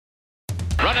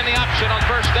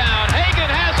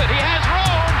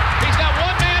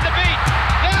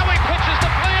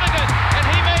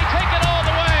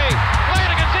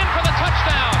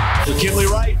McKinley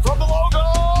Wright from the logo.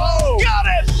 Oh, got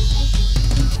it!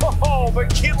 Oh,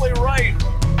 McKinley Wright.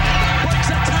 Breaks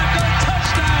a tackle.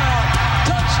 Touchdown.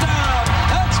 Touchdown.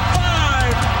 That's 5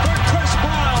 for Chris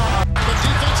Brown. The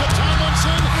defense of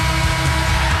Tomlinson.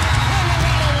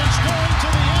 Colorado is going to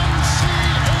the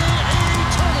NCAA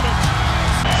tournament.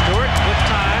 Stewart with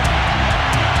time.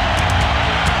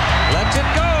 Lets it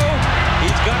go.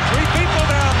 He's got 3 people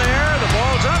down there. The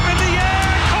ball's up in the air.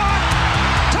 Caught.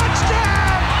 Touchdown.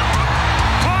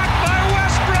 Caught by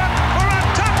Westbrook for a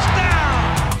touchdown.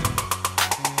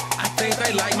 I think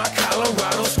they like my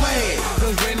Colorado swag,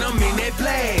 cause when I'm in that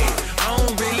flag, I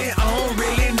don't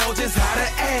really know just how to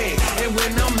act. And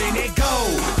when I'm in that goal,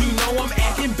 you know I'm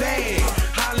acting bad.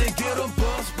 Holly get a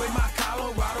bus with my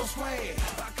Colorado swag.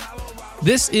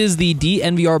 This is the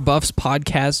DNVR Buffs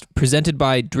podcast presented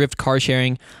by Drift Car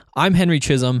Sharing. I'm Henry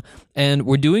Chisholm, and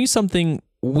we're doing something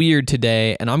weird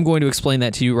today, and I'm going to explain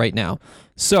that to you right now.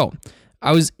 So,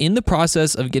 I was in the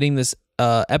process of getting this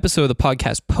episode of the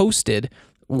podcast posted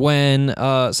when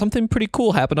something pretty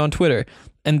cool happened on Twitter,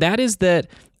 and that is that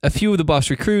a few of the Buffs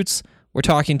recruits were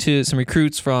talking to some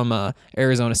recruits from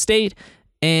Arizona State,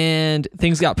 and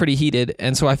things got pretty heated,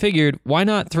 and so I figured, why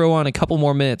not throw on a couple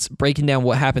more minutes breaking down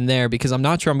what happened there, because I'm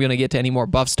not sure I'm going to get to any more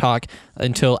Buffs talk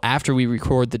until after we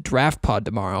record the draft pod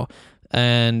tomorrow,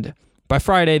 and by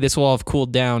Friday, this will all have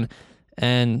cooled down,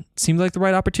 and seemed like the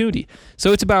right opportunity.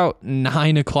 So it's about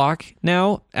 9 o'clock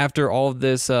now, after all of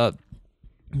this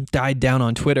died down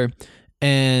on Twitter,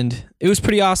 and it was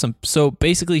pretty awesome. So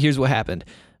basically, here's what happened.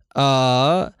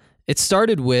 It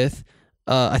started with,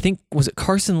 I think, was it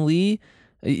Carson Lee?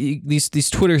 These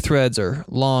Twitter threads are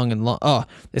long and long.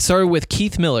 It started with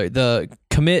Keith Miller, the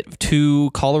commit to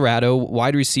Colorado,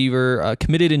 wide receiver,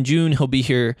 committed in June. He'll be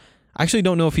here. I actually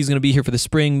don't know if he's going to be here for the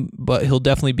spring, but he'll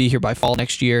definitely be here by fall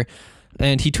next year.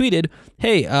 And he tweeted,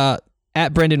 hey,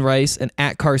 at Brendan Rice and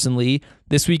at Carson Lee,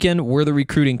 this weekend, we're the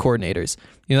recruiting coordinators.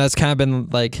 You know, that's kind of been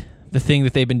like the thing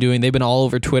that they've been doing. They've been all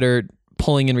over Twitter,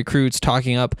 pulling in recruits,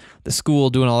 talking up the school,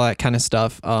 doing all that kind of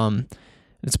stuff.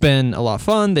 It's been a lot of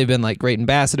fun. They've been like great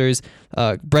ambassadors.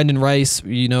 Brendan Rice,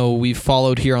 you know, we've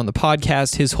followed here on the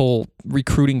podcast, his whole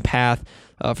recruiting path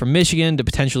from Michigan to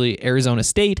potentially Arizona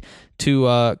State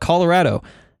to Colorado.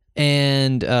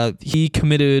 And he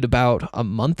committed about a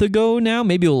month ago now,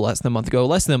 maybe a little less than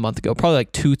a month ago, probably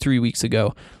like 2-3 weeks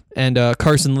ago. And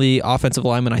Carson Lee, offensive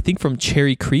lineman, I think from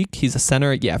Cherry Creek. He's a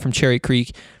center, from Cherry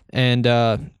Creek. And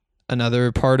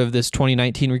another part of this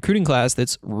 2019 recruiting class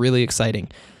that's really exciting.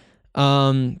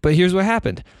 But here's what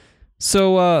happened.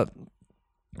 So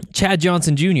Chad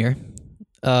Johnson Jr.,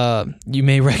 you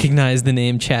may recognize the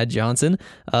name Chad Johnson,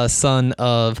 son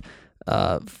of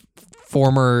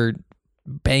former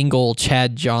Bengal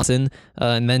Chad Johnson,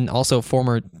 and then also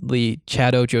formerly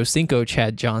Chad Ochocinco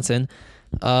Chad Johnson.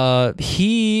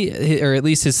 He, or at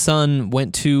least his son,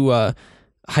 went to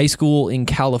high school in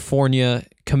California,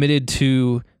 committed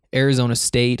to Arizona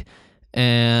State,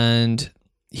 and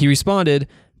he responded,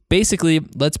 basically,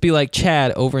 let's be like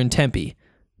Chad over in Tempe.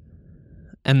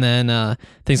 And then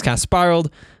things kind of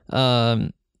spiraled,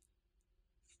 and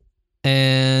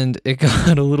it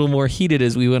got a little more heated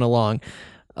as we went along.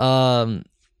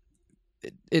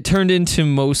 It turned into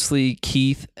mostly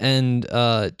Keith and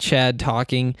Chad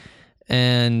talking,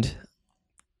 and,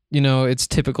 you know, it's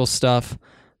typical stuff,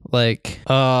 like,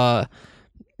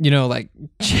 like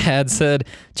Chad said,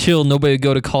 chill, nobody would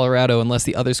go to Colorado unless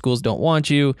the other schools don't want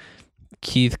you.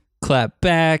 Keith clapped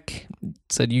back,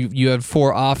 said, you had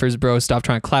 4 offers, bro, stop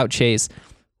trying to clout chase.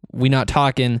 We not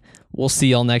talking, we'll see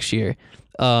y'all next year.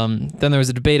 Then there was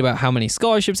a debate about how many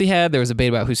scholarships he had. There was a debate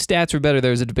about whose stats were better.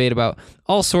 There was a debate about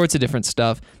all sorts of different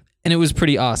stuff, and it was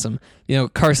pretty awesome. You know,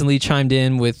 Carson Lee chimed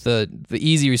in with the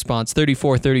easy response,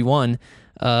 34-31,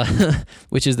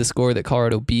 which is the score that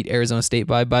Colorado beat Arizona State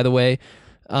by the way.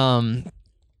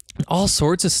 All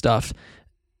sorts of stuff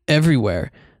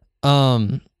everywhere.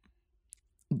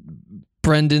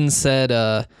 Brendan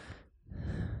said,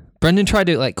 Brendan tried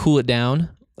to like cool it down.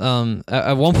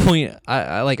 At one point,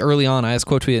 I like early on, I just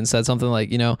quote tweeted and said something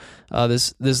like, you know,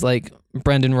 this like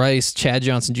Brendan Rice, Chad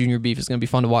Johnson Jr. beef is going to be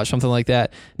fun to watch, something like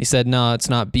that. And he said, no, it's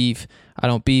not beef. I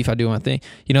don't beef. I do my thing.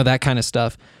 You know, that kind of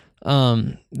stuff.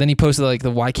 Then he posted like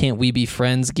the "Why Can't We Be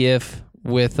Friends" gif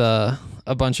with a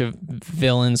bunch of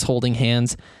villains holding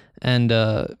hands. And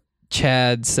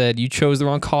Chad said, you chose the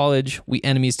wrong college. We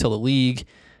enemies till the league.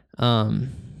 Yeah,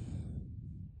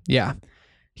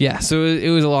 so it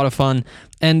was a lot of fun.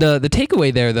 And the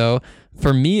takeaway there, though,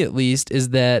 for me at least, is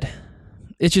that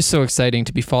it's just so exciting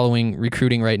to be following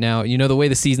recruiting right now. You know, the way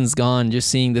the season's gone, just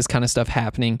seeing this kind of stuff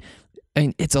happening, I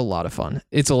mean, it's a lot of fun.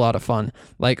 It's a lot of fun.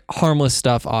 Like, harmless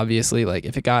stuff, obviously. Like,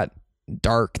 if it got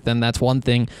dark, then that's one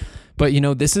thing. But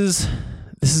this is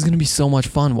going to be so much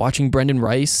fun watching Brendan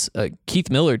Rice, Keith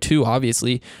Miller too,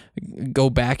 obviously, go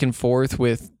back and forth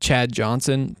with Chad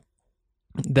Johnson.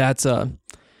 It's going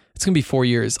to be 4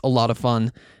 years, a lot of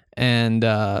fun. And,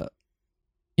 the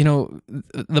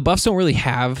Buffs don't really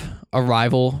have a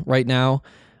rival right now.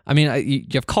 I mean, you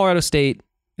have Colorado State,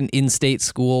 an in-state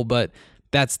school, but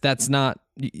that's not,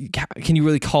 can you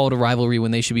really call it a rivalry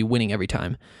when they should be winning every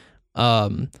time?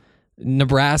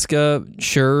 Nebraska,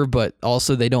 sure, but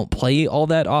also they don't play all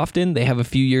that often. They have a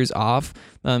few years off,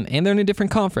 and they're in a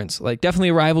different conference. Like, definitely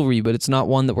a rivalry, but it's not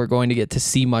one that we're going to get to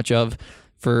see much of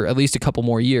for at least a couple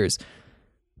more years.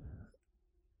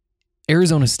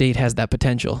 Arizona State has that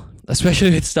potential,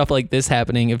 especially with stuff like this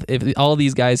happening. If all of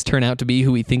these guys turn out to be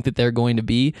who we think that they're going to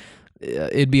be,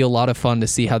 it'd be a lot of fun to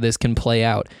see how this can play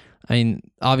out. I mean,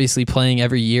 obviously playing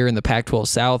every year in the Pac-12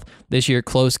 South. This year,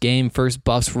 close game. First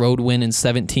Buffs road win in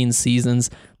 17 seasons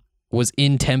was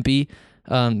in Tempe.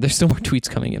 There's still more tweets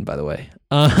coming in, by the way.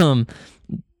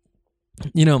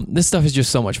 This stuff is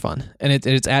just so much fun, and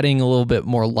it's adding a little bit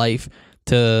more life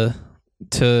to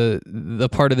the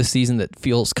part of the season that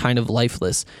feels kind of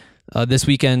lifeless. This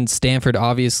weekend, Stanford,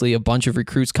 obviously, a bunch of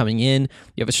recruits coming in.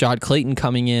 You have Ashad Clayton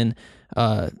coming in.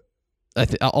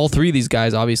 All three of these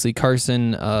guys, obviously,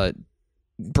 Carson,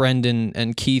 Brendan,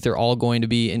 and Keith are all going to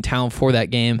be in town for that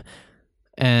game.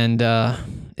 And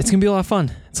it's going to be a lot of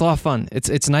fun. It's a lot of fun.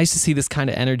 It's nice to see this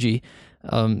kind of energy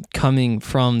coming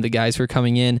from the guys who are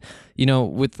coming in,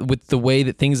 with the way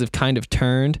that things have kind of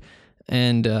turned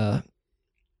and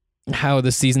how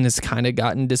the season has kind of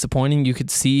gotten disappointing. You could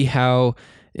see how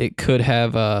it could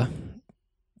have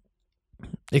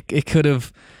it could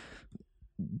have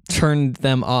turned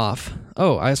them off.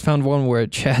 Oh, I just found one where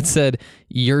Chad said,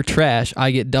 "You're trash.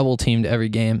 I get double teamed every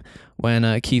game,"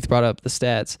 when Keith brought up the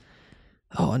stats.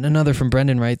 Oh, and another from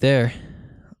Brendan right there.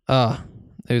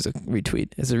 There's a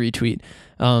retweet. It's a retweet.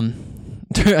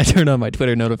 I turned on my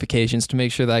Twitter notifications to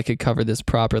make sure that I could cover this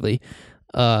properly.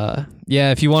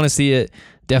 Yeah, if you want to see it,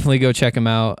 definitely go check him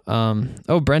out.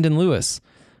 Brendan Lewis.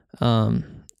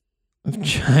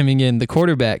 Chiming in, the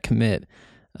quarterback commit.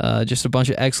 Just a bunch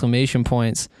of exclamation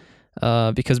points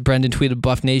because Brendan tweeted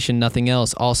Buff Nation, nothing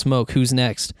else, all smoke, who's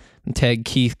next? And tag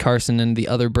Keith, Carson, and the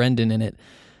other Brendan in it.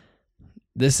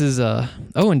 This is, and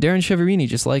Darren Cheverini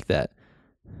just like that.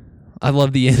 I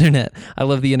love the internet. I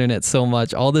love the internet so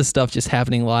much. All this stuff just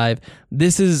happening live.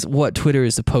 This is what Twitter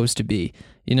is supposed to be.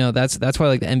 That's why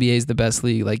like the NBA is the best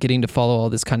league, like getting to follow all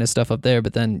this kind of stuff up there,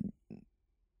 but then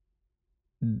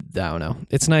I don't know.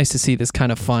 It's nice to see this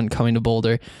kind of fun coming to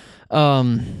Boulder.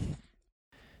 You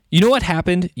know what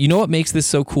happened? You know what makes this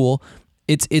so cool?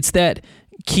 It's that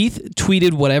Keith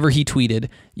tweeted whatever he tweeted.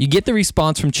 You get the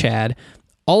response from Chad.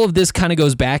 All of this kind of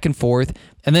goes back and forth,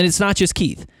 and then it's not just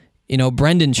Keith.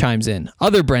 Brendan chimes in.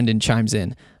 Other Brendan chimes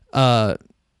in. The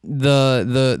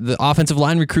offensive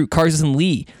line recruit Carson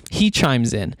Lee, he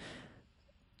chimes in.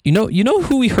 You know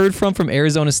who we heard from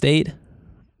Arizona State?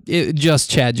 Just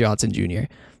Chad Johnson Jr.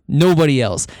 Nobody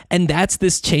else. And that's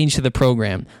this change to the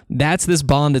program. That's this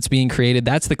bond that's being created.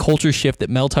 That's the culture shift that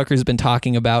Mel Tucker's been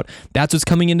talking about. That's what's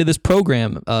coming into this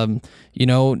program,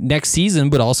 next season,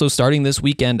 but also starting this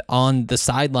weekend on the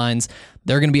sidelines.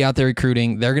 They're going to be out there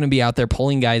recruiting. They're going to be out there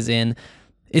pulling guys in.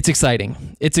 It's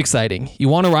exciting. It's exciting. You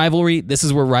want a rivalry? This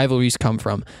is where rivalries come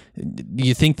from. Do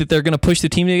you think that they're going to push the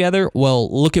team together?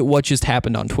 Well, look at what just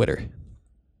happened on Twitter.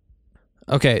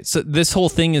 Okay, so this whole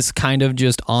thing is kind of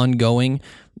just ongoing.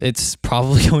 It's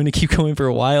probably going to keep going for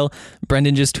a while.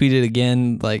 Brendan just tweeted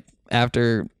again, like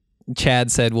after Chad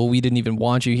said, well, we didn't even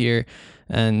want you here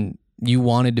and you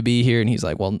wanted to be here. And he's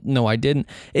like, well, no, I didn't.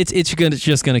 It's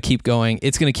just going to keep going.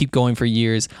 It's going to keep going for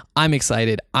years. I'm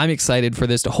excited. I'm excited for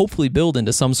this to hopefully build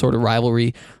into some sort of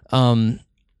rivalry. I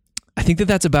think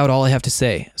that's about all I have to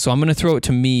say. So I'm going to throw it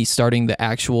to me starting the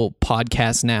actual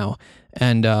podcast now.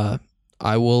 And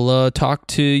I will talk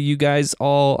to you guys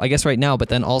all, I guess right now, but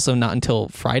then also not until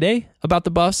Friday about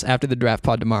the Buffs after the draft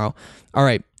pod tomorrow. All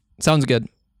right. Sounds good.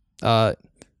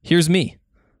 Here's me.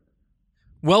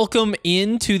 Welcome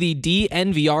into the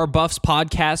DNVR Buffs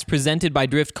podcast presented by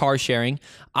Drift Car Sharing.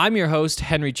 I'm your host,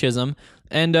 Henry Chisholm,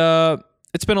 and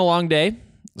it's been a long day,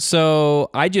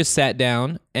 so I just sat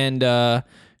down and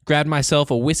grabbed myself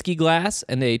a whiskey glass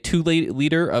and a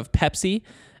 2-liter of Pepsi,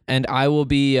 and I will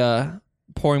be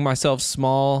pouring myself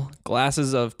small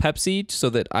glasses of Pepsi so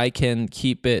that I can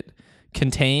keep it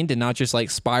contained and not just like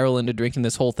spiral into drinking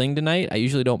this whole thing tonight. I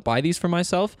usually don't buy these for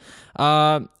myself.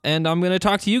 And I'm going to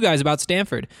talk to you guys about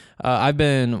Stanford. I've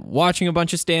been watching a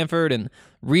bunch of Stanford and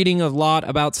reading a lot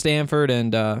about Stanford,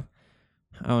 and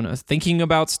I don't know, thinking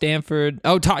about Stanford.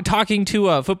 Oh, talking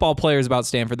to football players about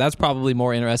Stanford. That's probably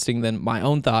more interesting than my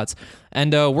own thoughts.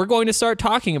 And we're going to start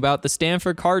talking about the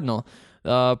Stanford Cardinal,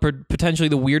 potentially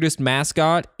the weirdest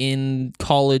mascot in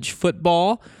college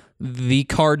football. The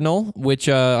Cardinal, which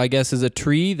I guess is a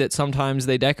tree that sometimes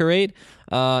they decorate.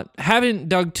 Haven't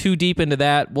dug too deep into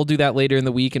that. We'll do that later in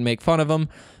the week and make fun of them.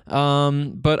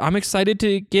 But I'm excited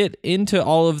to get into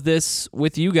all of this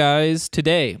with you guys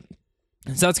today.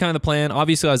 So that's kind of the plan.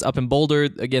 Obviously, I was up in Boulder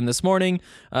again this morning.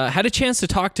 Had a chance to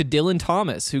talk to Dylan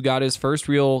Thomas, who got his first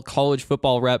real college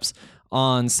football reps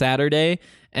on Saturday,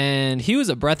 and he was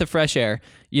a breath of fresh air.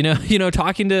 You know,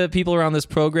 talking to people around this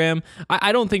program,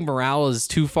 I don't think morale is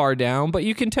too far down, but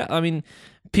you can tell. I mean,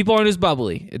 people aren't as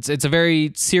bubbly. It's a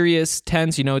very serious,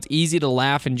 tense. It's easy to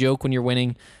laugh and joke when you're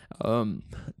winning,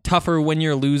 tougher when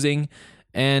you're losing,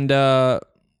 and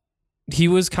he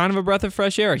was kind of a breath of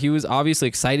fresh air. He was obviously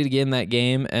excited to get in that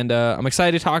game, and I'm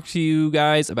excited to talk to you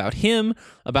guys about him,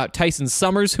 about Tyson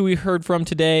Summers, who we heard from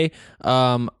today,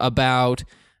 about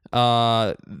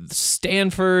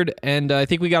Stanford, and I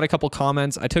think we got a couple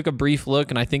comments. I took a brief look,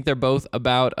 and I think they're both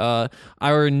about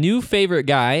our new favorite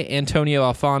guy, Antonio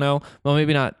Alfano. Well,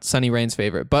 maybe not Sunny Rain's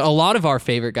favorite, but a lot of our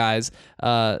favorite guys,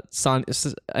 Antonio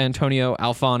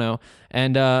Alfano,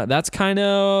 and that's kind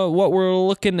of what we're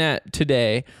looking at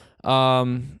today.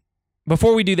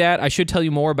 Before we do that, I should tell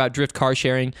you more about Drift Car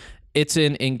Sharing. It's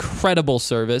an incredible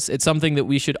service. It's something that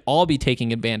we should all be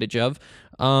taking advantage of.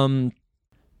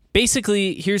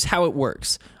 Basically, here's how it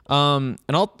works.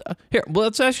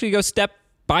 Let's actually go step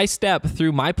by step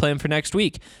through my plan for next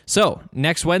week. So,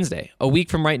 next Wednesday, a week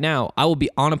from right now, I will be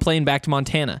on a plane back to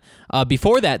Montana.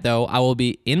 Before that, though, I will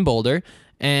be in Boulder,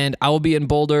 and I will be in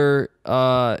Boulder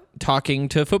talking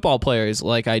to football players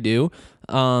like I do.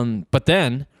 But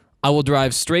then I will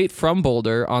drive straight from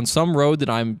Boulder on some road that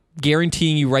I'm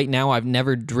guaranteeing you right now I've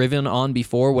never driven on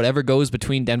before, whatever goes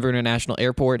between Denver International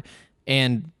Airport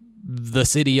and the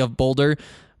city of Boulder.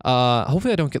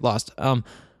 Hopefully I don't get lost.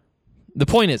 The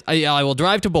point is, I will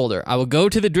drive to Boulder. I will go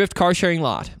to the Drift Car Sharing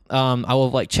lot. I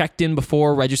will have checked in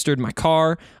before, registered my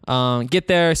car, get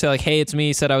there, say hey, it's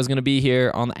me, said I was going to be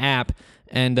here on the app,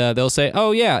 and they'll say,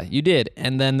 oh yeah, you did.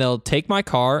 And then they'll take my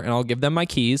car, and I'll give them my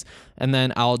keys, and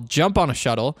then I'll jump on a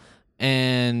shuttle,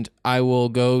 and I will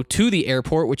go to the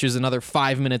airport, which is another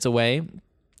 5 minutes away,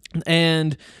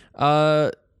 and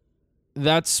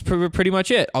that's pretty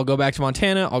much it. I'll go back to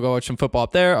Montana. I'll go watch some football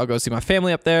up there. I'll go see my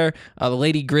family up there. The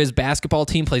Lady Grizz basketball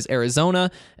team plays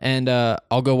Arizona, and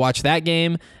I'll go watch that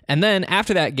game. And then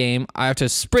after that game, I have to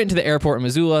sprint to the airport in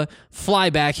Missoula, fly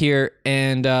back here,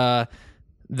 and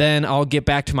then I'll get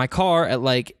back to my car at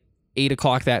 8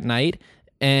 o'clock that night,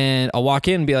 and I'll walk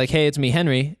in and be like, hey, it's me,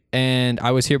 Henry, and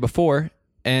I was here before.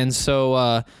 And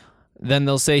so then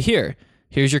they'll say,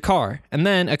 here's your car. And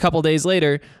then a couple days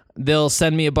later, they'll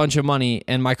send me a bunch of money,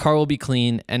 and my car will be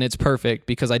clean, and it's perfect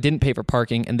because I didn't pay for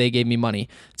parking, and they gave me money.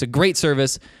 It's a great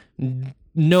service,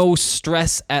 no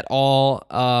stress at all,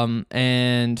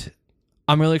 and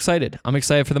I'm really excited. I'm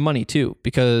excited for the money, too,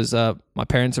 because my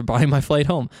parents are buying my flight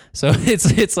home. So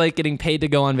it's like getting paid to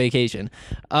go on vacation.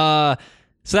 So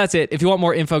that's it. If you want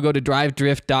more info, go to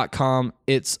drivedrift.com.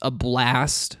 It's a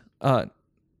blast.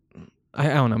 I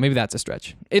don't know. Maybe that's a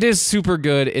stretch. It is super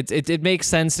good. It makes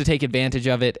sense to take advantage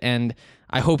of it, and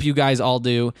I hope you guys all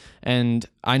do, and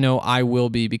I know I will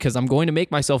be because I'm going to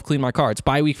make myself clean my car. It's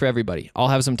bye week for everybody. I'll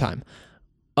have some time.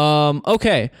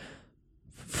 Okay.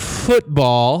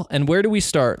 Football, and where do we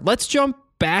start? Let's jump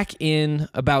back in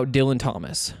about Dylan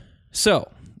Thomas. So,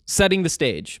 setting the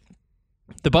stage.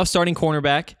 The Buff starting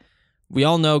cornerback. We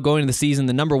all know going into the season,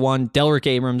 the number one, Delrick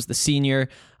Abrams, the senior,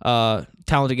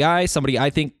 talented guy, somebody I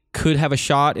think could have a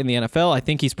shot in the NFL. I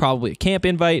think he's probably a camp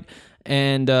invite,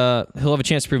 and he'll have a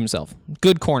chance to prove himself.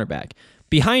 Good cornerback.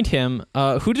 Behind him,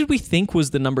 who did we think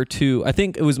was the number two? I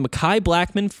think it was Mekhi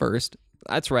Blackmon first.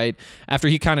 That's right. After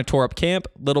he kind of tore up camp,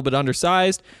 a little bit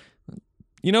undersized.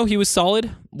 He was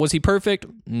solid. Was he perfect?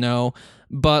 No.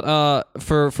 But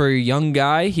for a young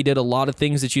guy, he did a lot of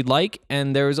things that you'd like,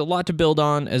 and there was a lot to build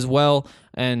on as well,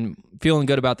 and feeling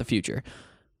good about the future.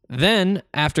 Then,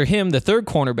 after him, the third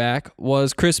cornerback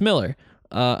was Chris Miller,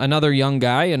 another young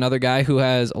guy, another guy who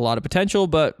has a lot of potential,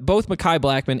 but both Mekhi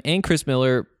Blackmon and Chris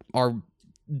Miller are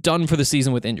done for the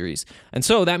season with injuries. And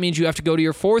so that means you have to go to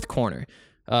your fourth corner,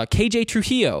 KJ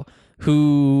Trujillo,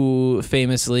 who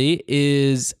famously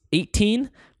is 18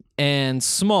 and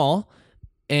small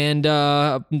and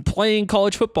playing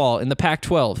college football in the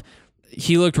Pac-12.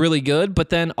 He looked really good, but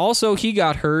then also he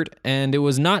got hurt, and it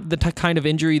was not the kind of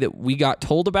injury that we got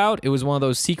told about. It was one of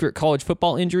those secret college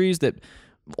football injuries that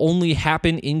only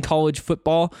happen in college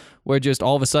football, where just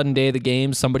all of a sudden day of the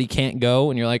game, somebody can't go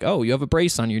and you're like, oh, you have a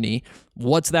brace on your knee.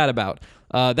 What's that about?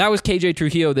 That was KJ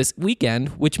Trujillo this weekend,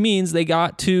 which means they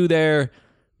got to their,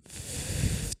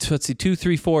 their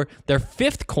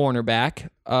fifth cornerback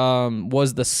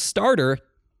was the starter,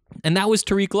 and that was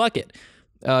Tariq Luckett.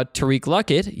 Tariq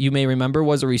Luckett, you may remember,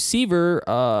 was a receiver.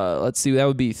 That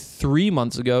would be 3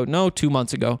 months ago. No, 2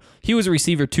 months ago. He was a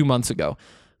receiver 2 months ago.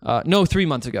 3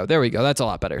 months ago. There we go. That's a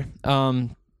lot better.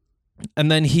 And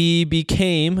then he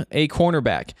became a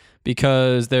cornerback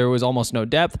because there was almost no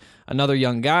depth. Another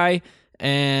young guy,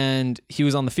 and he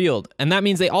was on the field. And that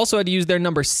means they also had to use their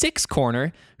number 6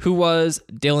 corner, who was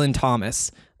Dylan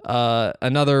Thomas,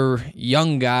 another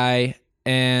young guy,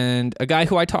 and a guy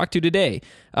who I talked to today.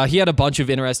 He had a bunch of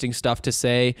interesting stuff to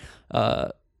say.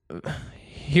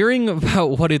 Hearing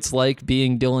about what it's like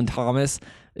being Dylan Thomas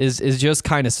is just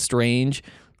kind of strange,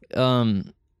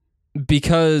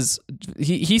 because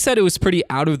he said it was pretty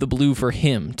out of the blue for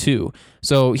him too.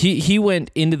 So he went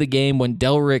into the game when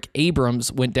Delrick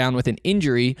Abrams went down with an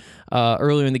injury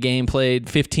earlier in the game, played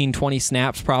 15, 20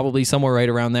 snaps, probably somewhere right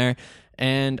around there,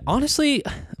 and honestly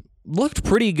looked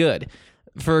pretty good.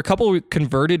 For a couple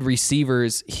converted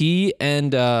receivers, he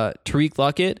and Tariq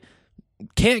Luckett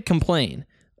can't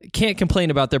complain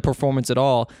about their performance at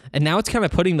all. And now it's kind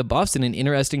of putting the Buffs in an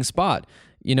interesting spot.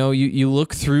 You know, you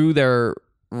look through their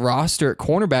roster at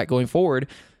cornerback going forward.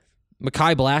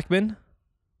 Mekhi Blackmon,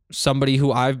 somebody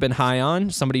who I've been high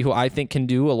on, somebody who I think can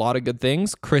do a lot of good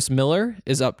things. Chris Miller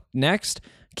is up next.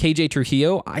 KJ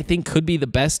Trujillo, I think, could be the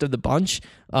best of the bunch.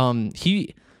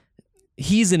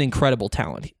 He's an incredible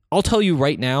talent. I'll tell you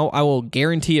right now, I will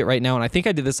guarantee it right now, and I think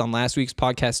I did this on last week's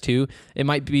podcast too. It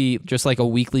might be just like a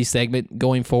weekly segment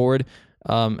going forward,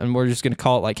 and we're just going to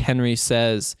call it like Henry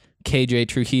says KJ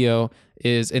Trujillo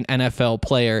is an NFL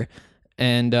player.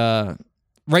 And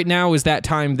right now is that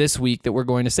time this week that we're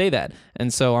going to say that.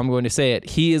 And so I'm going to say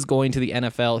it. He is going to the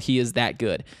NFL. He is that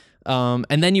good. And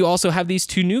then you also have these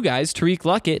two new guys, Tariq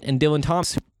Luckett and Dylan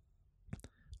Thomas,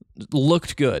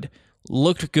 looked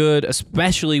good,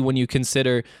 especially when you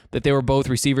consider that they were both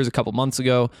receivers a couple months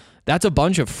ago. That's a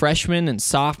bunch of freshmen and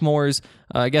sophomores,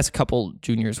 I guess a couple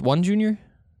juniors. One junior?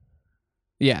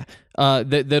 Yeah,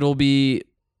 that'll be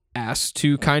asked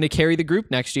to kind of carry the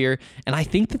group next year, and I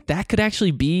think that could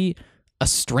actually be a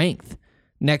strength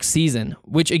next season,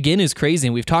 which again is crazy.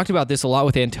 And we've talked about this a lot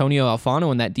with Antonio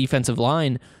Alfano and that defensive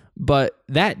line, but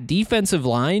that defensive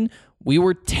line, we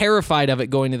were terrified of it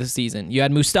going into the season. You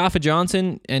had Mustafa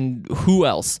Johnson and who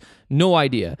else? No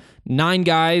idea. 9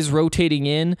 guys rotating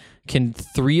in. Can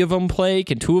 3 of them play?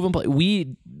 Can 2 of them play?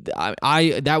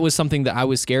 That was something that I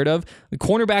was scared of. The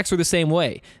cornerbacks were the same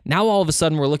way. Now all of a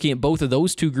sudden we're looking at both of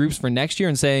those two groups for next year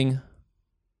and saying,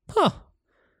 are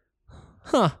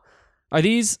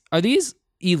these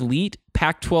elite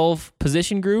Pac-12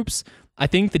 position groups? I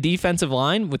think the defensive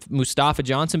line with Mustafa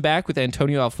Johnson back, with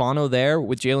Antonio Alfano there,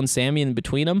 with Jalen Sammy in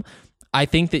between them, I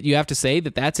think that you have to say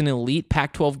that that's an elite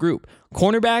Pac-12 group.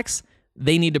 Cornerbacks,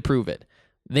 they need to prove it.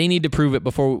 They need to prove it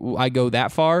before I go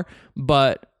that far,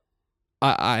 but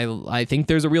I think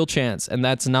there's a real chance, and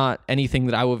that's not anything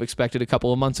that I would have expected a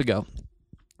couple of months ago.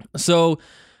 So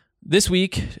this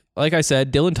week, like I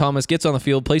said, Dylan Thomas gets on the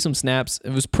field, plays some snaps.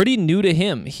 It was pretty new to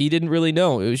him. He didn't really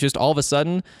know. It was just all of a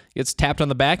sudden gets tapped on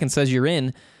the back and says, "You're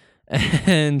in."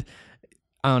 And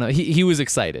I don't know. He was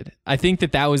excited. I think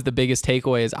that was the biggest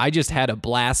takeaway. Is I just had a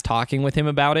blast talking with him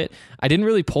about it. I didn't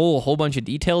really pull a whole bunch of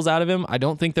details out of him. I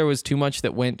don't think there was too much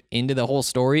that went into the whole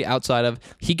story outside of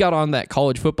he got on that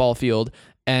college football field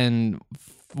and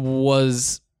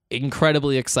was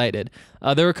incredibly excited.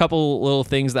 There were a couple little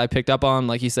things that I picked up on.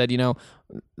 Like he said,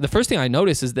 the first thing I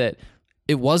noticed is that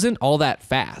it wasn't all that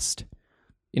fast.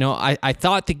 I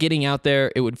thought that getting out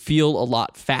there, it would feel a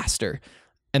lot faster.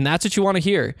 And that's what you want to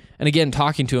hear. And again,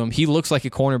 talking to him, he looks like a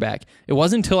cornerback. It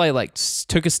wasn't until I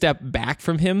took a step back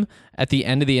from him at the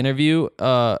end of the interview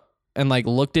and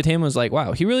looked at him and was like,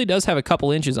 wow, he really does have a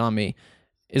couple inches on me.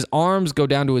 His arms go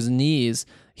down to his knees.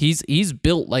 He's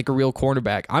built like a real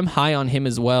cornerback. I'm high on him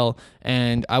as well,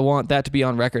 and I want that to be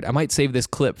on record. I might save this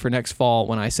clip for next fall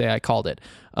when I say I called it.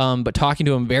 But talking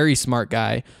to him, very smart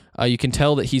guy. You can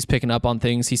tell that he's picking up on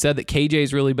things. He said that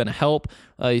KJ's really been a help.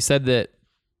 He said that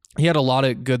he had a lot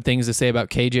of good things to say about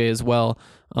KJ as well,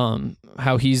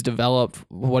 how he's developed,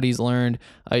 what he's learned.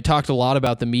 He talked a lot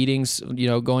about the meetings.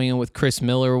 Going in with Chris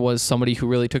Miller was somebody who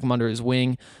really took him under his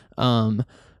wing.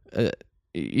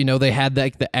 They had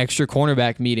the extra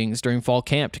cornerback meetings during fall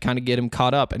camp to kind of get him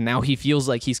caught up, and now he feels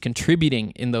like he's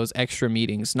contributing in those extra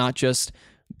meetings, not just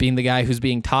being the guy who's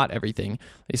being taught everything.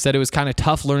 They said it was kind of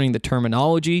tough learning the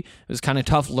terminology. It was kind of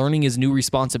tough learning his new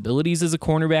responsibilities as a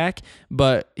cornerback,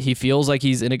 but he feels like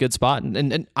he's in a good spot.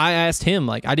 And I asked him,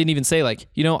 like, I didn't even say, like,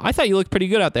 I thought you looked pretty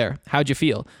good out there. How'd you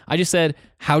feel? I just said,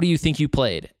 how do you think you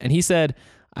played? And he said,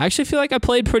 I actually feel like I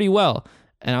played pretty well.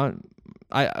 And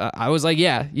I was like,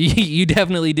 yeah, you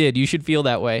definitely did. You should feel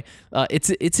that way.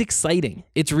 It's exciting.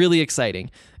 It's really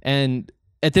exciting. And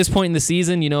at this point in the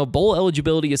season, bowl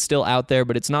eligibility is still out there,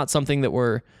 but it's not something that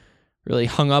we're really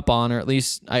hung up on, or at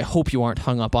least I hope you aren't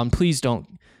hung up on. Please don't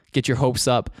get your hopes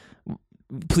up.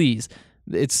 Please.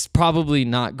 It's probably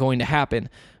not going to happen,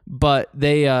 but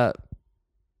it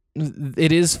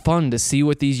is fun to see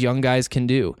what these young guys can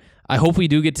do. I hope we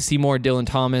do get to see more Dylan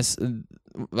Thomas.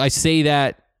 I say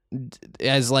that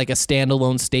as like a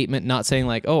standalone statement, not saying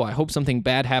like, oh, I hope something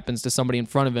bad happens to somebody in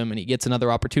front of him and he gets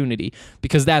another opportunity,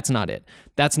 because that's not it.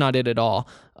 That's not it at all.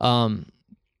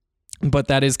 But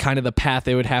that is kind of the path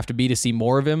it would have to be to see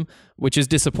more of him, which is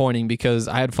disappointing because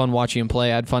I had fun watching him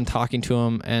play. I had fun talking to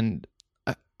him, and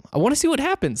I want to see what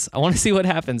happens.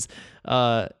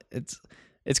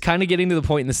 It's kind of getting to the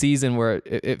point in the season where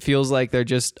it feels like they're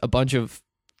just a bunch of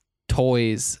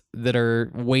toys that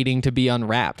are waiting to be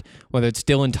unwrapped, whether it's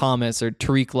Dylan Thomas or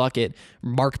Tariq Luckett,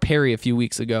 Mark Perry a few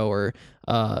weeks ago, or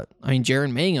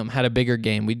Jaron Mangum had a bigger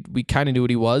game. We kind of knew what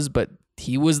he was, but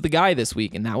he was the guy this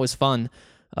week, and that was fun.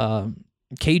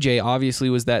 KJ obviously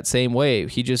was that same way.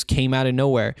 He just came out of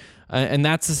nowhere, and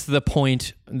that's the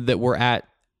point that we're at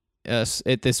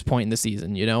this point in the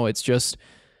season. It's just,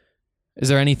 is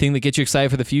there anything that gets you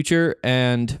excited for the future?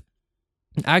 And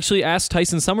I actually asked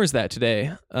Tyson Summers that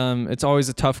today. It's always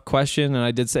a tough question, and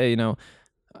I did say,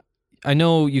 I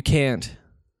know you can't.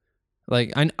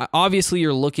 Like, obviously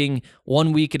you're looking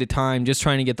 1 week at a time, just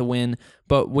trying to get the win.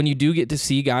 But when you do get to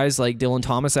see guys like Dylan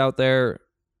Thomas out there,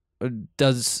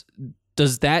 does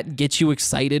that get you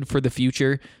excited for the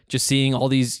future? Just seeing all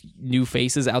these new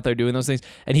faces out there doing those things.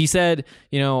 And he said,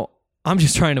 I'm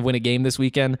just trying to win a game this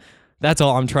weekend. That's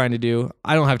all I'm trying to do.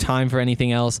 I don't have time for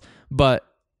anything else. But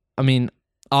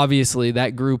obviously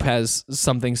that group has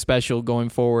something special going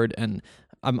forward, and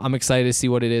I'm excited to see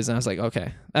what it is. And I was like,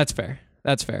 okay, that's fair.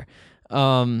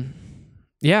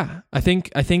 Yeah, I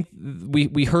think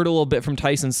we heard a little bit from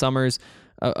Tyson Summers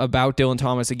about Dylan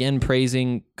Thomas, again,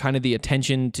 praising kind of the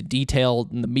attention to detail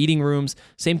in the meeting rooms.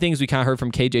 Same things we kind of heard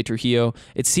from KJ Trujillo.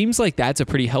 It seems like that's a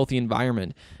pretty healthy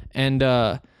environment. And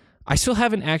I still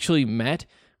haven't actually met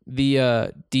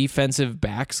the defensive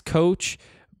backs coach,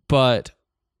 but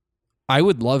I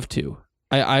would love to.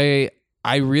 I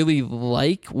really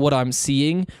like what I'm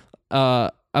seeing.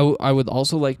 I would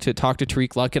also like to talk to Tariq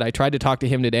Luckett. I tried to talk to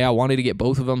him today. I wanted to get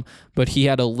both of them, but he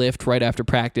had a lift right after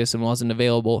practice and wasn't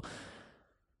available,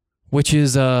 which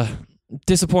is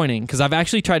disappointing because I've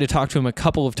actually tried to talk to him a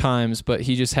couple of times, but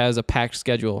he just has a packed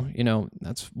schedule.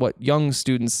 That's what young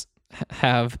students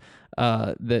have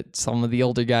that some of the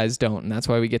older guys don't, and that's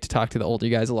why we get to talk to the older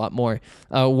guys a lot more.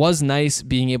 Was nice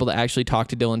being able to actually talk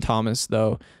to Dylan Thomas,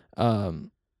 though.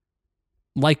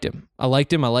 Liked him. I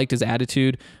liked him. I liked his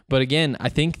attitude. But again, I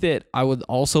think that I would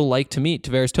also like to meet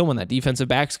Tavares Tillman, that defensive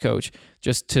backs coach,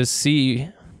 just to see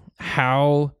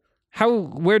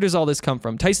where does all this come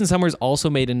from. Tyson Summers also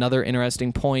made another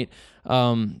interesting point,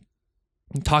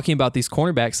 talking about these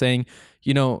cornerbacks, saying,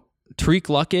 Tariq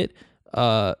Luckett,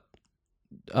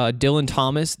 Dylan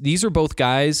Thomas, these are both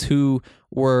guys who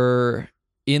were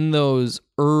in those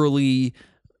early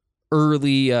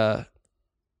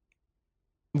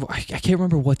I can't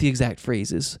remember what the exact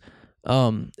phrase is.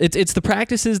 It's the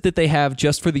practices that they have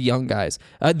just for the young guys.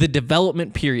 The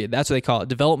development period, that's what they call it,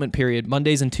 development period,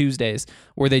 Mondays and Tuesdays,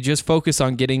 where they just focus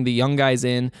on getting the young guys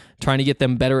in, trying to get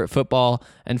them better at football,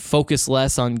 and focus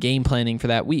less on game planning for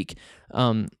that week.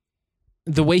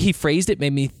 The way he phrased it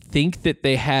made me think that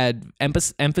they had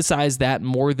emphasized that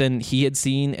more than he had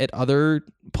seen at other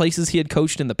places he had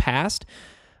coached in the past.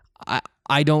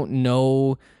 I don't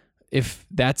know if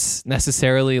that's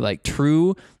necessarily like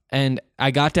true. And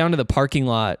I got down to the parking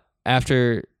lot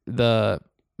after he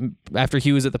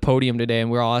was at the podium today,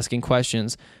 and we were all asking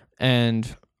questions,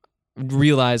 and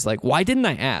realized, like, why didn't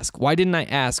I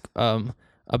ask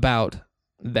about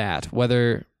that,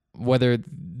 whether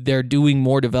they're doing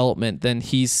more development than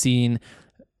he's seen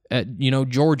at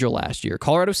Georgia last year,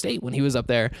 Colorado State when he was up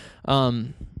there.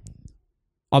 I'm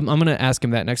going to ask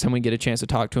him that next time we get a chance to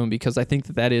talk to him, because I think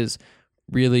that is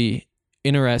really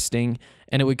interesting,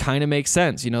 and it would kind of make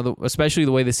sense, especially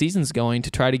the way the season's going,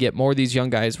 to try to get more of these young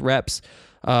guys reps.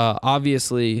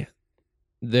 Obviously,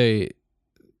 they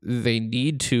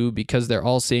need to, because they're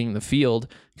all seeing the field,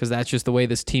 because that's just the way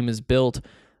this team is built.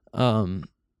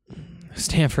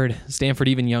 Stanford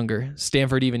even younger.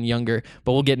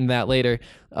 But we'll get into that later.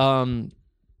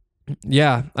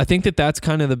 Yeah, I think that's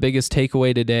kind of the biggest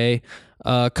takeaway today.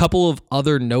 A couple of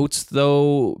other notes,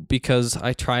 though, because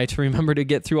I try to remember to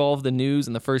get through all of the news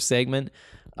in the first segment.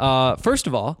 First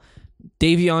of all,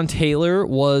 Davion Taylor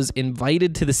was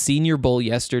invited to the Senior Bowl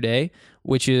yesterday,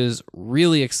 which is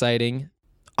really exciting.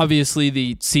 Obviously,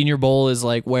 the Senior Bowl is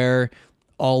like where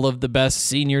all of the best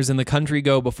seniors in the country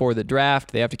go before the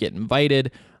draft. They have to get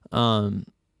invited.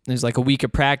 There's like a week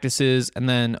of practices and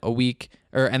then a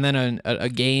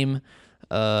game.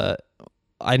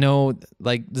 I know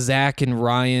like Zach and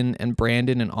Ryan and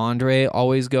Brandon and Andre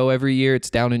always go every year.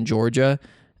 It's down in Georgia,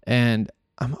 and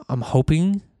I'm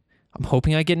hoping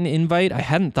I get an invite. I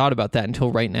hadn't thought about that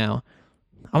until right now.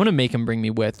 I'm gonna make them bring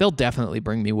me with. They'll definitely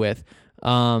bring me with.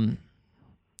 And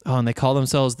they call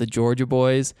themselves the Georgia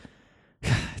Boys.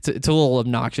 It's a little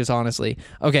obnoxious, honestly.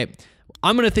 Okay,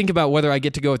 I'm going to think about whether I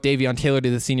get to go with Davion Taylor to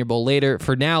the Senior Bowl later.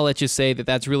 For now, let's just say that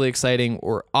that's really exciting.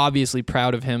 We're obviously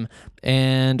proud of him,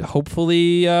 and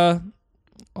hopefully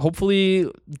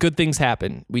good things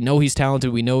happen. We know he's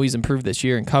talented. We know he's improved this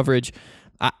year in coverage.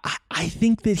 I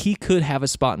think that he could have a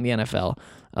spot in the NFL.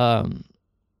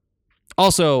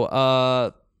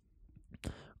 Also,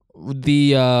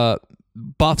 the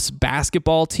Buffs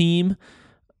basketball team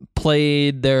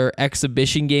played their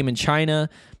exhibition game in China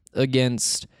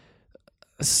against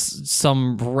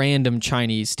some random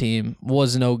Chinese team.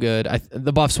 Was no good.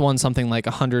 The Buffs won something like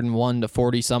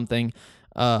 101-40 something.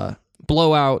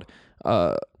 Blowout.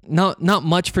 Not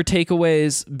much for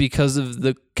takeaways because of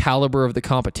the caliber of the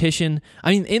competition.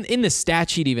 I mean, in the stat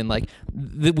sheet even, like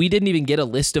we didn't even get a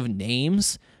list of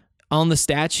names on the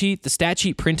stat sheet. The stat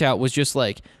sheet printout was just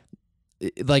like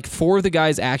 4 of the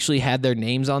guys actually had their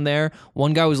names on there.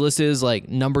 One guy was listed as like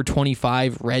number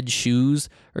 25 red shoes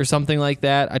or something like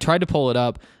that. I tried to pull it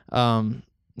up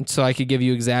so I could give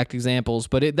you exact examples,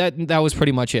 but that was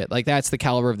pretty much it. Like that's the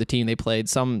caliber of the team they played.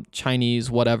 Some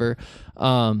Chinese, whatever.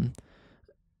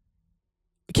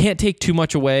 Can't take too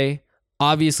much away.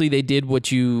 Obviously, they did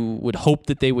what you would hope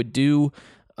that they would do.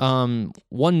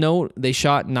 One note, they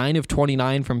shot 9 of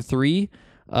 29 from 3.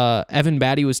 Evan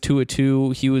Batty was 2 of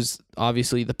 2. He was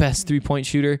obviously the best 3-point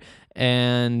shooter.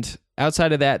 And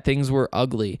outside of that, things were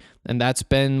ugly. And that's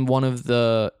been one of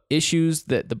the issues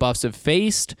that the Buffs have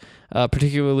faced,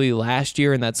 particularly last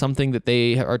year. And that's something that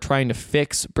they are trying to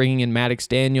fix, bringing in Maddox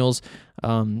Daniels.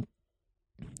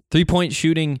 3-point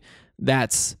shooting,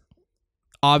 that's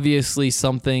obviously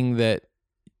something that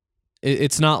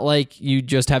it's not like you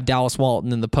just have Dallas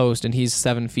Walton in the post and he's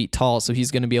 7 feet tall, so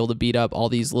he's going to be able to beat up all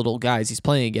these little guys he's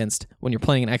playing against when you're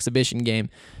playing an exhibition game.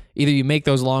 Either you make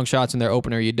those long shots in their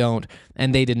opener or you don't,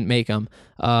 and they didn't make them.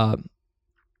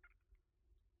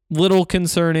 Little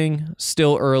concerning,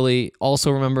 still early. Also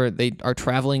remember, they are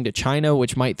traveling to China,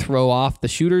 which might throw off the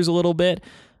shooters a little bit.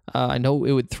 I know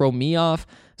it would throw me off,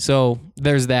 so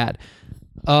there's that.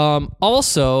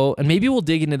 Also, and maybe we'll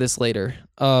dig into this later.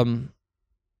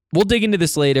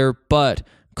 But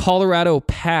Colorado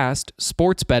passed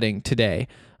sports betting today.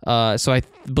 So I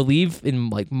believe in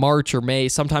like March or May,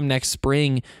 sometime next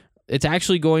spring, it's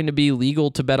actually going to be legal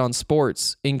to bet on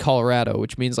sports in Colorado,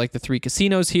 which means like the 3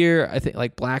 casinos here, I think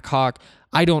like Blackhawk.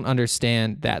 I don't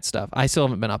understand that stuff. I still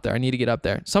haven't been up there. I need to get up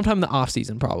there. Sometime in the off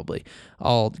season, probably.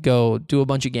 I'll go do a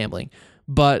bunch of gambling.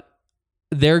 But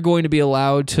they're going to be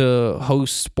allowed to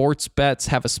host sports bets,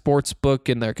 have a sports book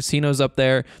in their casinos up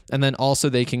there, and then also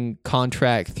they can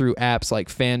contract through apps like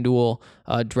FanDuel,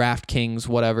 DraftKings,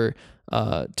 whatever,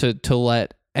 to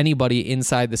let anybody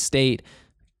inside the state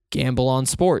gamble on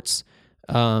sports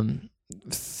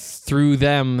through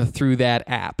that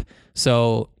app.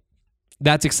 So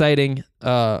that's exciting.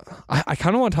 I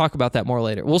kind of want to talk about that more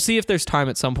later. We'll see if there's time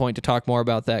at some point to talk more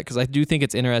about that, because I do think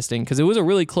it's interesting, because it was a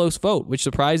really close vote, which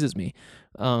surprises me.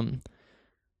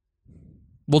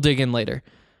 We'll dig in later.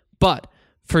 But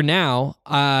for now,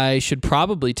 I should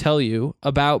probably tell you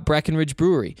about Breckenridge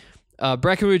Brewery.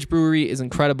 Breckenridge Brewery is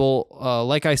incredible.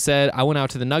 Like I said, I went out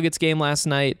to the Nuggets game last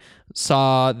night,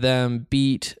 saw them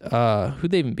beat,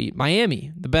 who'd they even beat?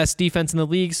 Miami, the best defense in the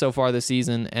league so far this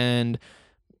season, and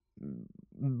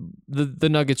the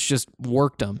Nuggets just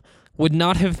worked them. Would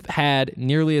not have had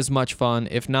nearly as much fun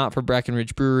if not for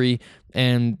Breckenridge Brewery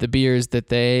and the beers that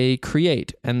they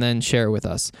create and then share with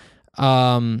us.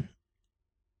 I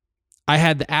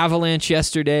had the Avalanche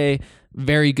yesterday.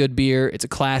 Very good beer. It's a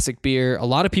classic beer. A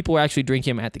lot of people were actually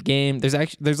drinking them at the game.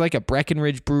 There's like a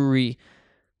Breckenridge Brewery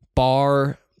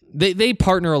bar. They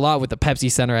partner a lot with the Pepsi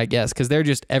Center, I guess, because they're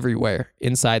just everywhere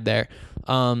inside there.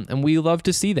 And we love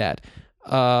to see that.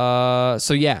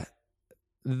 So yeah,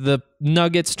 the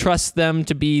Nuggets trust them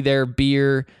to be their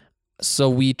beer, so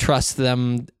we trust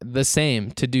them the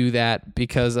same to do that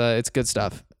because it's good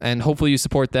stuff. And hopefully you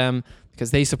support them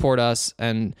because they support us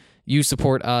and you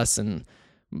support us, and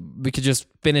we could just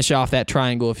finish off that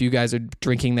triangle if you guys are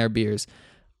drinking their beers.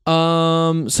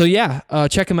 So yeah,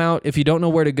 check them out. If you don't know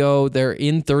where to go, they're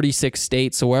in 36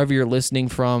 states. So wherever you're listening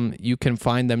from, you can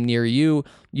find them near you.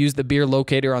 Use the beer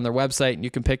locator on their website and you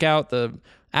can pick out the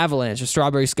Avalanche, the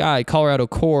Strawberry Sky, Colorado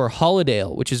Core,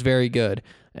 Holidale, which is very good.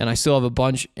 And I still have a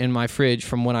bunch in my fridge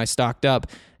from when I stocked up.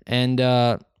 And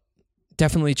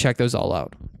definitely check those all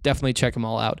out. Definitely check them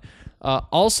all out.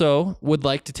 Also, would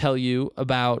like to tell you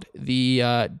about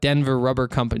the Denver Rubber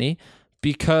Company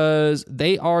because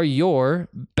they are your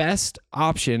best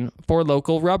option for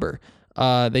local rubber.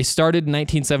 They started in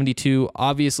 1972,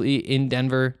 obviously in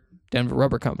Denver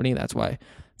Rubber Company. That's why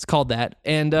it's called that.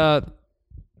 And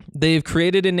they've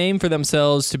created a name for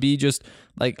themselves to be just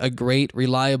like a great,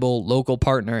 reliable local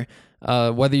partner.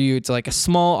 Whether it's like a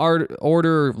small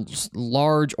order,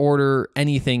 large order,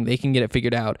 anything, they can get it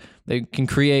figured out. They can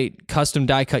create custom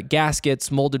die-cut gaskets,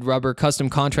 molded rubber, custom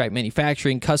contract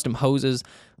manufacturing, custom hoses.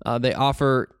 They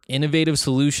offer innovative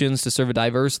solutions to serve a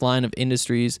diverse line of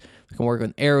industries. They can work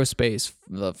on aerospace,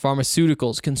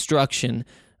 pharmaceuticals, construction,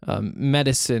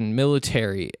 medicine,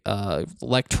 military,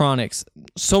 electronics,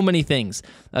 so many things.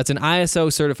 It's an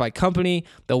ISO certified company.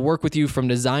 They'll work with you from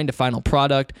design to final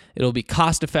product. It'll be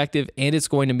cost effective and it's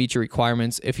going to meet your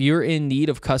requirements. If you're in need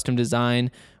of custom design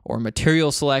or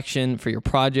material selection for your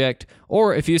project,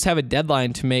 or if you just have a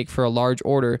deadline to make for a large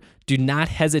order, do not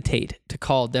hesitate to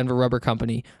call Denver Rubber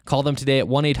Company. Call them today at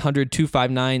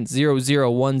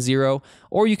 1-800-259-0010,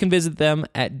 or you can visit them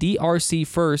at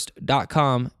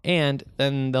drcfirst.com, and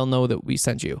then they'll know that we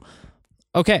sent you.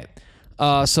 Okay,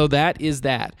 so that is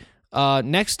that.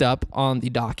 Next up on the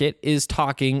docket is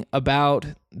talking about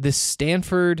the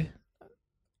Stanford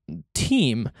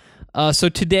team. So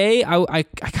today, I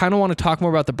kind of want to talk more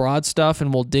about the broad stuff,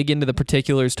 and we'll dig into the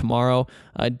particulars tomorrow,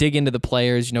 dig into the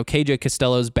players. You know, KJ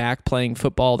Costello's back playing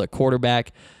football, the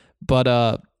quarterback, but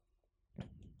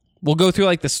we'll go through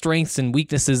like the strengths and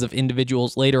weaknesses of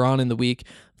individuals later on in the week.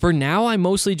 For now, I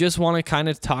mostly just want to kind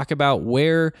of talk about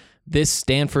where this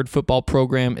Stanford football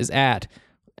program is at,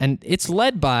 and it's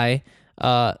led by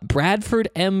Bradford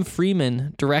M.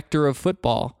 Freeman, Director of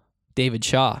Football, David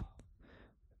Shaw.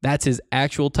 That's his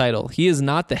actual title. He is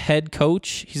not the head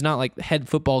coach. He's not like the head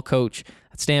football coach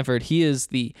at Stanford. He is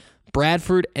the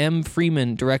Bradford M.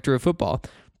 Freeman Director of Football,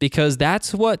 because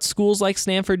that's what schools like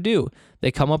Stanford do.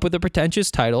 They come up with a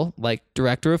pretentious title like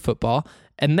Director of Football,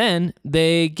 and then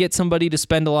they get somebody to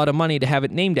spend a lot of money to have it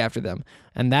named after them.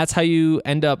 And that's how you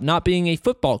end up not being a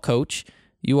football coach.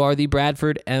 You are the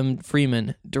Bradford M.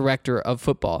 Freeman Director of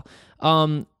Football.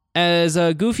 As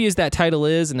goofy as that title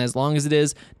is, and as long as it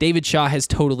is, David Shaw has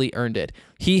totally earned it.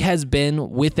 He has been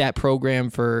with that program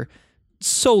for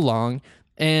so long,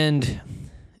 and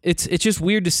it's just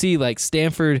weird to see like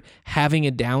Stanford having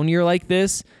a down year like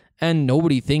this, and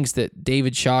nobody thinks that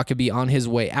David Shaw could be on his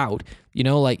way out. You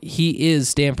know, like he is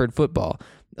Stanford football.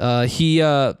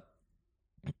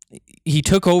 He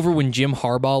took over when Jim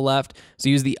Harbaugh left. So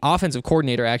he was the offensive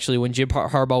coordinator, actually, when Jim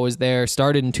Harbaugh was there.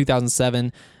 Started in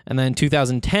 2007. And then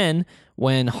 2010,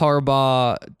 when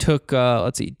Harbaugh took,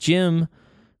 Jim's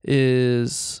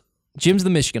the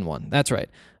Michigan one. That's right.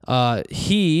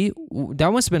 That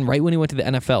must have been right when he went to the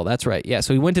NFL. That's right. Yeah,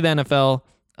 so he went to the NFL,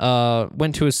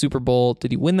 went to a Super Bowl.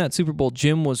 Did he win that Super Bowl?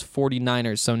 Jim was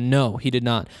 49ers, so no, he did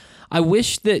not. I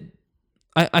wish that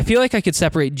I feel like I could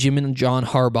separate Jim and John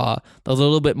Harbaugh a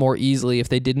little bit more easily if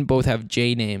they didn't both have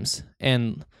J names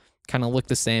and kind of look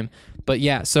the same. But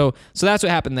yeah, so that's what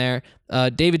happened there.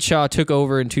 David Shaw took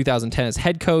over in 2010 as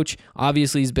head coach.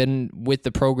 Obviously, he's been with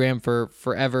the program for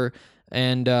forever,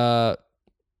 and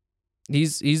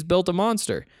he's built a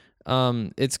monster.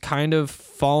 It's kind of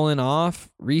fallen off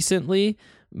recently,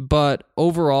 but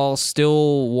overall,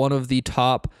 still one of the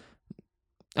top.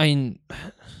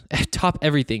 Top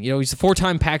everything. You know, he's a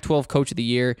 4-time Pac-12 Coach of the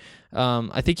Year.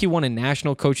 I think he won a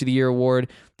National Coach of the Year award.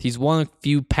 He's won a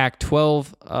few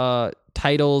Pac-12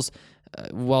 titles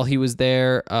while he was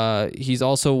there. He's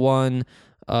also won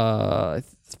 5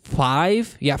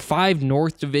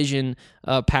 North Division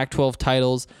Pac-12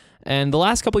 titles. And the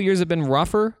last couple of years have been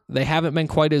rougher. They haven't been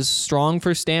quite as strong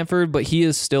for Stanford, but he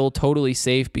is still totally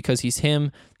safe because he's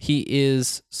him. He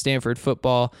is Stanford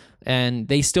football, and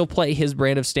they still play his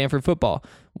brand of Stanford football,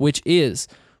 which is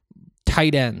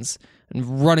tight ends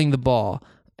and running the ball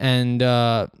and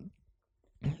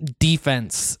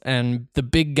defense and the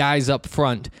big guys up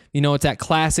front. It's that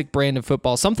classic brand of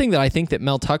football, something that I think that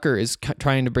Mel Tucker is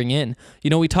trying to bring in.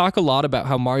 We talk a lot about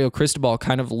how Mario Cristobal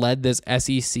kind of led this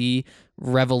SEC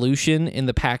revolution in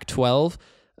the Pac-12,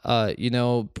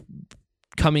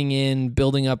 coming in,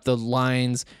 building up the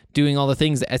lines, doing all the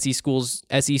things that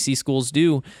SEC schools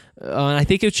do. And I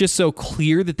think it's just so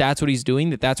clear that that's what he's doing,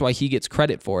 that's why he gets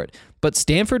credit for it. But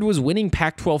Stanford was winning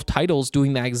Pac-12 titles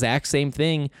doing the exact same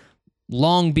thing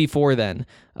long before then.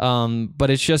 But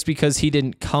it's just because he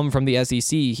didn't come from the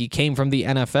SEC. He came from the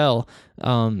NFL,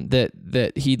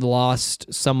 that he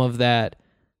lost some of that,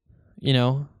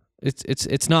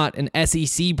 it's not an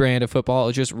SEC brand of football.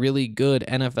 It's just really good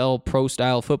NFL pro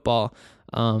style football.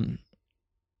 And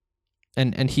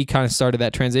he kind of started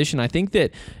that transition. I think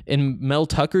that in Mel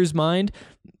Tucker's mind,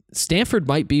 Stanford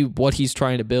might be what he's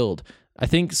trying to build. I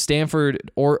think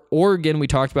Stanford or Oregon, we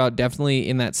talked about, definitely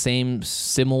in that same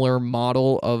similar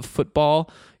model of football,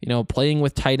 playing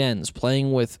with tight ends,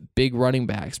 playing with big running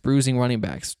backs, bruising running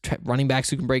backs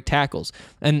who can break tackles.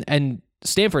 And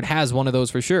Stanford has one of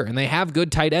those for sure. And they have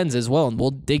good tight ends as well. And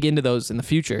we'll dig into those in the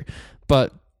future.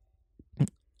 But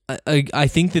I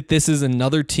think that this is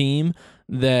another team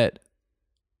that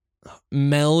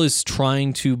Mel is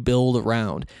trying to build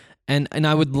around. And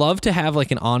I would love to have like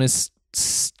an honest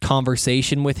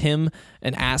conversation with him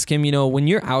and ask him, when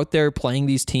you're out there playing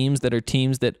these teams that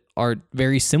are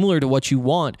very similar to what you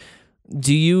want,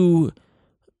 do you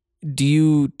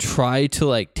try to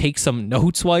like take some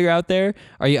notes while you're out there?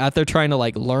 Are you out there trying to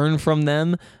like learn from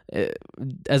them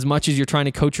as much as you're trying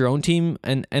to coach your own team?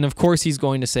 And of course he's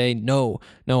going to say, no,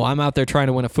 I'm out there trying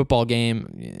to win a football game,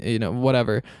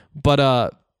 whatever.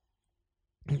 But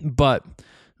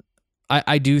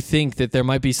I do think that there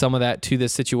might be some of that to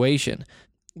this situation.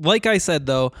 Like I said,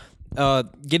 though,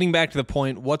 getting back to the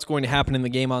point, what's going to happen in the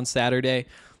game on Saturday?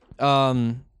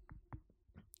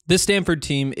 This Stanford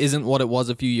team isn't what it was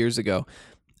a few years ago,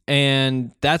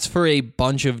 and that's for a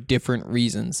bunch of different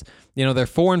reasons. They're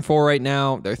 4-4 right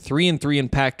now. They're 3-3 in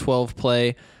Pac-12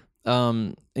 play,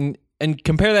 and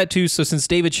compare that to since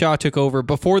David Shaw took over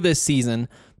before this season,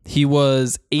 he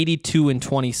was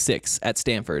 82-26 at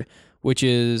Stanford, which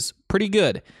is pretty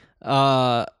good.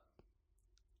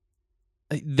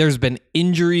 There's been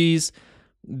injuries.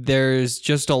 There's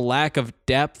just a lack of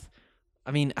depth.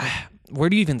 I mean, where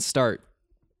do you even start?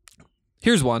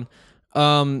 Here's one.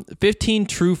 15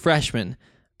 true freshmen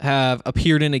have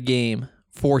appeared in a game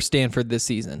for Stanford this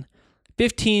season.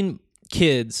 15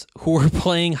 kids who were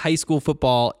playing high school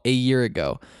football a year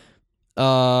ago.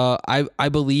 I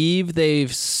believe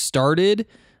they've started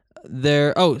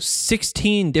their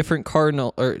 16 different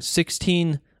Cardinal, or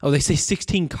 16, they say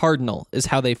 16 Cardinal is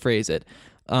how they phrase it,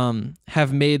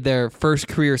 have made their first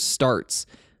career starts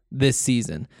this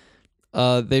season.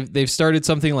 They've started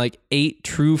something like 8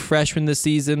 true freshmen this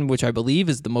season, which I believe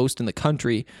is the most in the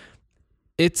country.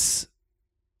 It's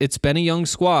been a young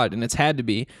squad, and it's had to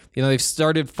be. They've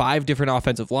started 5 different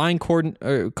offensive line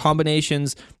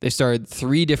combinations. They started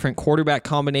 3 different quarterback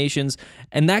combinations,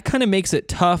 and that kind of makes it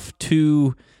tough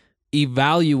to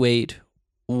evaluate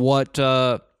what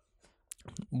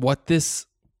this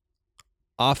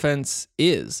offense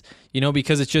is.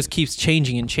 Because it just keeps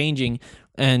changing and changing,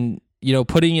 and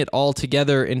putting it all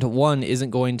together into one isn't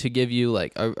going to give you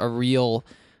like a real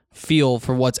feel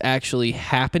for what's actually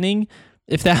happening,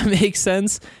 if that makes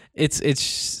sense.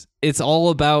 It's all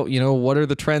about, what are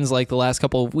the trends like the last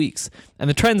couple of weeks? And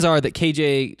the trends are that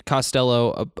KJ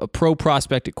Costello, a pro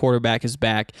prospect at quarterback, is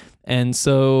back. And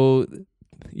so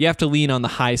you have to lean on the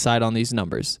high side on these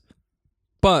numbers.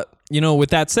 But, with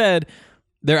that said,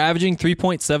 they're averaging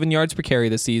 3.7 yards per carry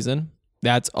this season.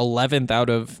 That's 11th out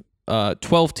of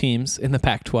 12 teams in the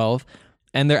Pac-12.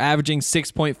 And they're averaging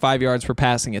 6.5 yards per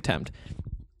passing attempt.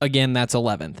 Again, that's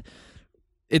 11th.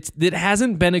 It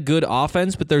hasn't been a good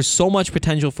offense, but there's so much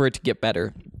potential for it to get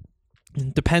better.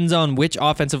 It depends on which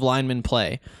offensive linemen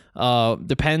play.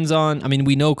 Depends on,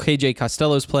 we know KJ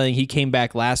Costello's playing. He came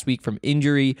back last week from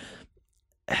injury.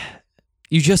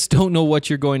 You just don't know what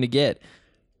you're going to get.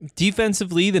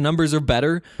 Defensively, the numbers are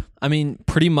better.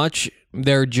 Pretty much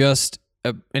they're just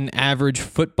an average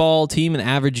football team, an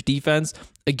average defense.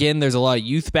 Again, there's a lot of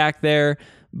youth back there,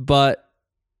 but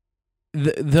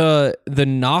the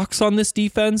knocks on this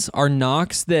defense are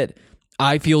knocks that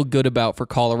I feel good about for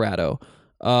Colorado.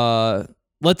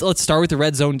 Let's start with the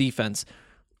red zone defense.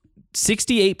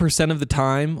 68% of the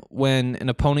time when an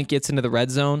opponent gets into the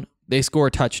red zone, they score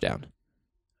a touchdown.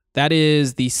 That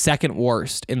is the second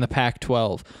worst in the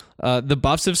Pac-12. The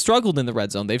Buffs have struggled in the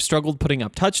red zone. They've struggled putting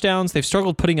up touchdowns. They've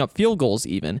struggled putting up field goals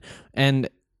even, and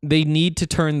they need to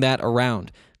turn that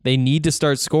around. They need to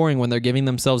start scoring when they're giving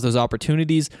themselves those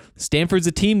opportunities. Stanford's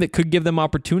a team that could give them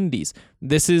opportunities.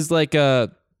 This is like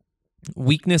a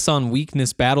weakness on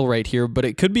weakness battle right here, but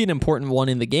it could be an important one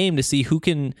in the game to see who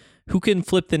can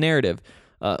flip the narrative.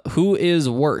 Who is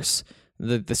worse,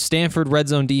 the Stanford red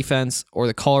zone defense or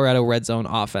the Colorado red zone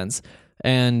offense?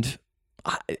 And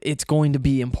it's going to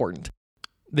be important.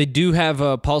 They do have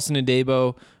Paulson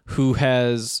Adebo, who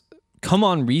has come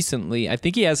on recently. I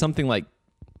think he has something like,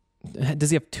 does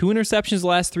he have 2 interceptions the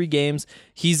last 3 games?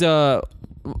 He's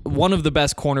one of the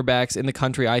best cornerbacks in the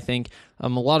country, I think. A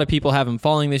lot of people have him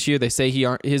falling this year. They say he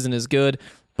isn't as good,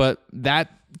 but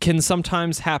that can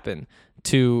sometimes happen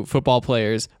to football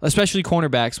players, especially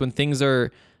cornerbacks, when things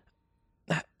are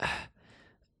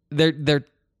they're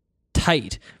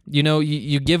tight. You know,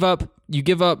 you give up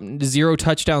 0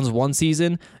 touchdowns one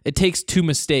season. It takes 2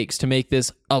 mistakes to make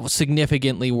this a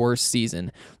significantly worse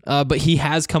season. But he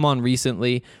has come on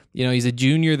recently. You know, he's a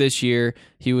junior this year.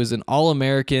 He was an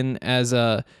All-American as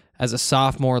a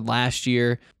sophomore last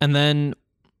year. And then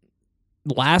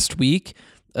last week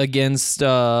against he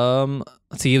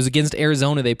was against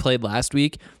Arizona. They played last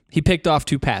week. He picked off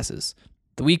 2 passes.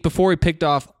 The week before, he picked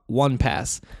off 1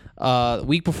 pass. The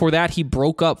week before that, he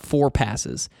broke up 4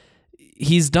 passes.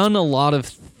 He's done a lot of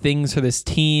things for this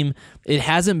team. It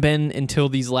hasn't been until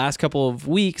these last couple of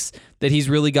weeks that he's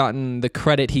really gotten the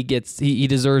credit he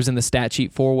deserves in the stat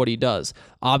sheet for what he does.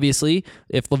 Obviously,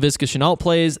 if Laviska Shenault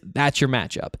plays, that's your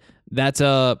matchup. That's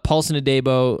Paulson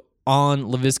Adebo on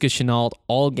Laviska Shenault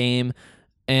all game.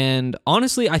 And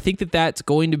honestly, I think that's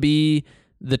going to be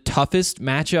the toughest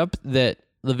matchup that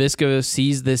Laviska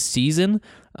sees this season.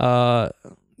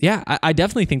 Yeah, I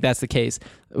definitely think that's the case.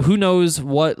 Who knows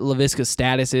what Laviska's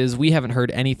status is? We haven't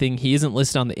heard anything. He isn't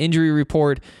listed on the injury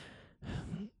report.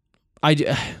 I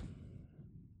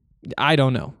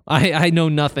don't know. I know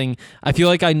nothing. I feel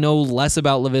like I know less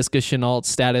about Laviska Shenault's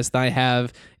status than I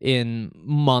have in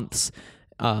months.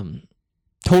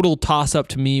 Total toss-up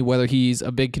to me whether he's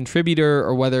a big contributor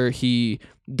or whether he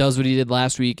does what he did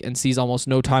last week and sees almost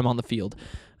no time on the field.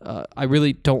 I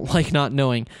really don't like not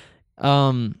knowing.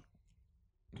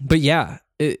 But yeah,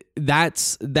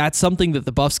 that's something that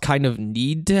the Buffs kind of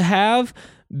need to have,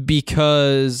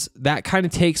 because that kind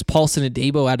of takes Paulson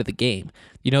Adebo out of the game.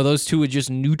 You know, those two would just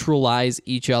neutralize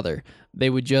each other. They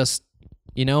would just,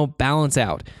 balance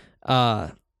out.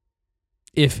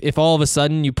 If all of a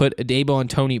sudden you put Adebo on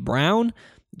Tony Brown,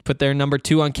 put their number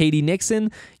 2 on KD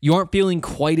Nixon, you aren't feeling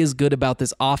quite as good about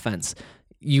this offense.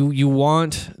 You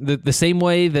want the same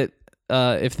way that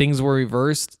if things were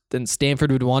reversed, then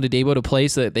Stanford would want Adebo to play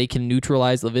so that they can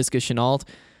neutralize Laviska Shenault.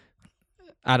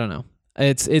 I don't know.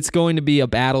 It's going to be a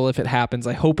battle if it happens.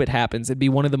 I hope it happens. It'd be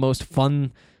one of the most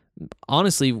fun,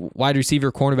 honestly, wide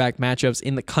receiver cornerback matchups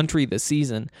in the country this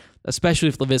season, especially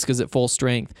if Laviska's at full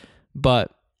strength.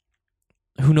 But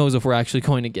who knows if we're actually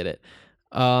going to get it.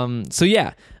 So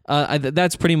yeah,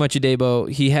 that's pretty much Adebo.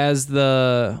 He has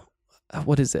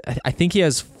what is it? I think he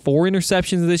has 4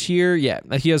 interceptions this year. Yeah,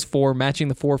 he has 4, matching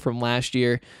the 4 from last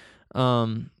year.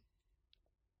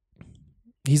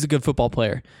 He's a good football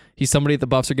player. He's somebody that the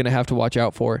Buffs are going to have to watch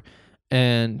out for,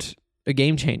 and a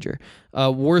game changer.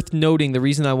 Worth noting, the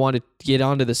reason I wanted to get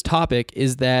onto this topic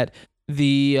is that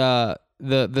the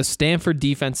Stanford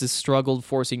defense has struggled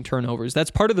forcing turnovers.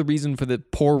 That's part of the reason for the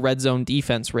poor red zone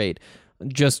defense rate,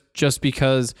 just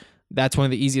because that's one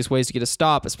of the easiest ways to get a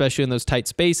stop, especially in those tight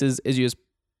spaces, is you just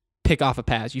pick off a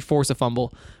pass. You force a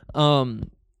fumble.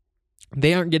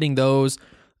 They aren't getting those.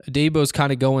 Adebo's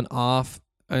kind of going off,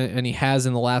 and he has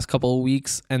in the last couple of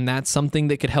weeks, and that's something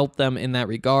that could help them in that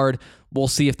regard. We'll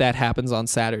see if that happens on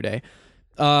Saturday.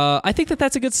 I think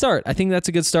that's a good start. I think that's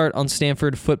a good start on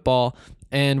Stanford football,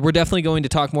 and we're definitely going to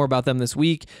talk more about them this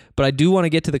week, but I do want to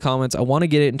get to the comments. I want to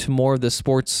get into more of the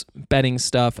sports betting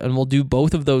stuff, and we'll do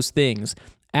both of those things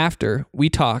after we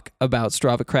talk about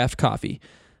Strava Craft coffee.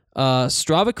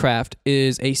 Strava Craft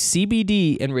is a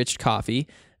CBD enriched coffee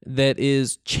that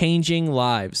is changing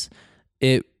lives.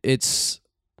 It's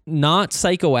not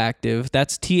psychoactive.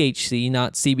 That's THC,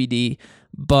 not CBD,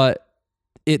 but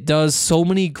it does so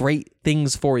many great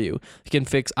things for you. It can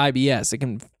fix IBS. It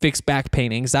can fix back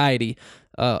pain, anxiety,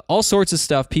 all sorts of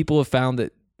stuff. People have found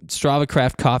that Strava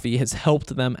Craft coffee has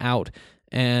helped them out.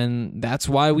 And that's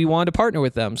why we wanted to partner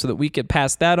with them, so that we could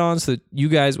pass that on, so that you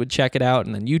guys would check it out,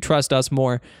 and then you trust us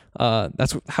more.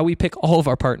 That's how we pick all of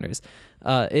our partners.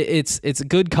 It's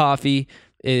good coffee.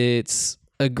 It's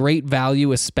a great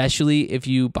value, especially if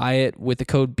you buy it with the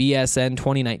code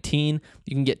BSN2019.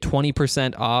 You can get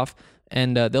 20% off,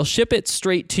 and they'll ship it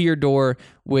straight to your door,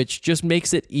 which just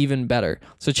makes it even better.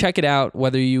 So check it out,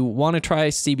 whether you want to try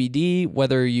CBD,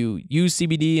 whether you use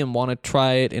CBD and want to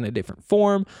try it in a different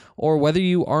form, or whether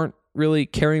you aren't really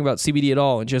caring about CBD at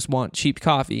all and just want cheap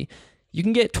coffee. You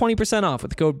can get 20% off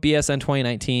with the code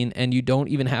BSN2019, and you don't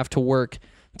even have to work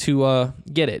to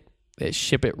get it. They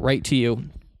ship it right to you.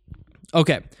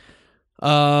 Okay.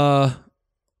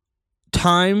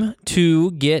 Time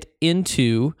to get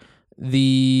into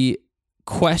the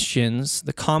questions,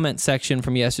 the comment section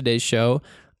from yesterday's show.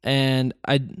 And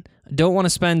I don't want to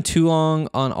spend too long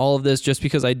on all of this just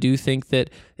because I do think that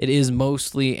it is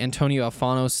mostly Antonio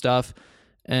Alfano stuff,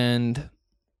 and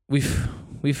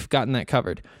we've gotten that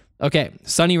covered. Okay,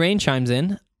 Sunny Rain chimes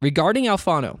in. Regarding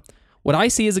Alfano, what I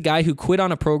see is a guy who quit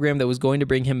on a program that was going to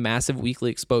bring him massive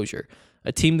weekly exposure,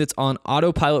 a team that's on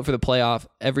autopilot for the playoff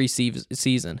every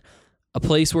season, a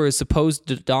place where his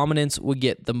supposed dominance would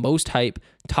get the most hype,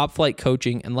 top-flight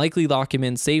coaching, and likely lock him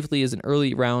in safely as an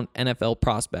early-round NFL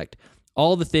prospect.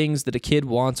 All the things that a kid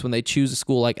wants when they choose a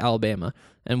school like Alabama.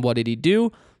 And what did he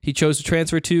do? He chose to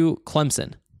transfer to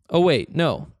Clemson. Oh, wait,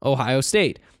 no. Ohio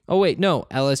State. Oh, wait, no.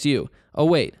 LSU. Oh,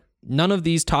 wait. None of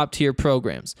these top-tier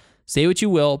programs. Say what you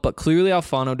will, but clearly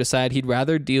Alfano decided he'd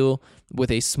rather deal with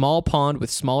a small pond with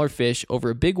smaller fish over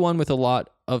a big one with a lot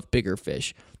of bigger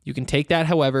fish. You can take that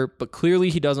however, but clearly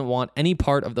he doesn't want any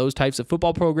part of those types of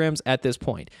football programs at this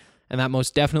point, and that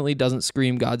most definitely doesn't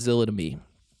scream Godzilla to me.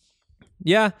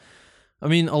 Yeah, I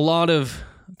mean, a lot of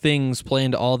things play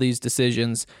into all these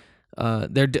decisions.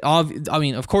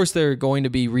 Of course there are going to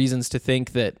be reasons to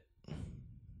think that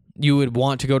you would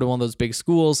want to go to one of those big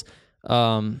schools.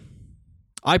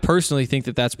 I personally think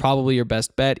that that's probably your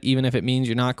best bet, even if it means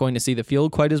you're not going to see the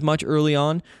field quite as much early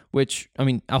on, which, I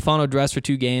mean, Alfano dressed for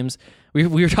 2 games. We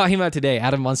were talking about today,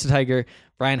 Adam Munsterteiger,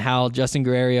 Brian Howell, Justin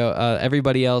Guerrero,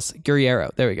 everybody else, Guerrero,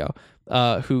 there we go,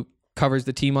 who covers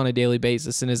the team on a daily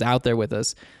basis and is out there with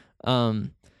us.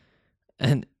 And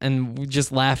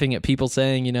just laughing at people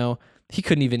saying, you know, he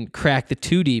couldn't even crack the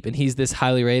 2 deep and he's this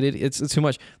highly rated. It's too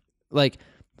much. Like,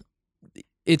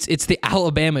 it's the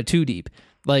Alabama 2 deep.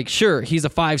 Like, sure, he's a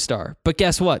 5-star, but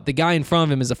guess what? The guy in front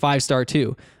of him is a 5-star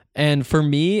too. And for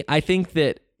me, I think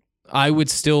that I would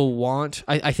still want,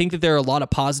 I think that there are a lot of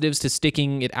positives to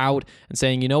sticking it out and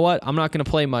saying, you know what? I'm not going to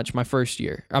play much my first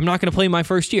year. I'm not going to play my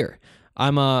first year.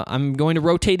 I'm going to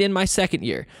rotate in my second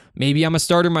year. Maybe I'm a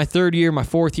starter my 3rd year, my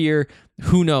 4th year.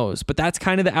 Who knows? But that's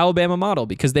kind of the Alabama model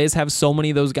because they just have so many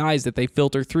of those guys that they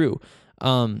filter through.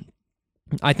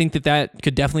 I think that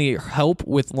could definitely help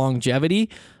with longevity,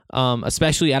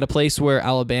 especially at a place where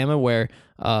Alabama, where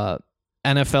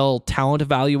NFL talent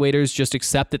evaluators just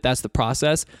accept that that's the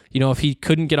process. You know, if he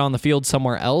couldn't get on the field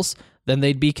somewhere else, then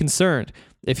they'd be concerned.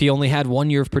 If he only had 1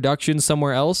 year of production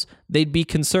somewhere else, they'd be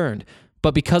concerned.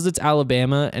 But because it's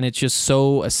Alabama and it's just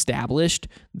so established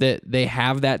that they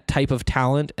have that type of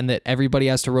talent and that everybody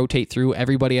has to rotate through,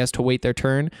 everybody has to wait their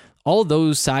turn, all of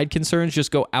those side concerns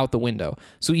just go out the window.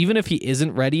 So even if he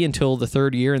isn't ready until the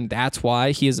 3rd year and that's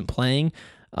why he isn't playing,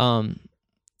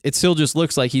 it still just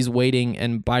looks like he's waiting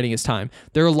and biding his time.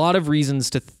 There are a lot of reasons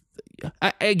to,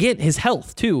 again, his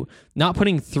health too. Not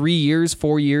putting 3 years,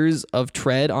 4 years of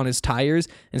tread on his tires,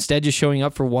 instead just showing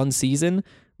up for 1 season,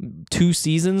 2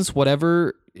 seasons,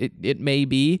 whatever it may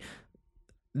be,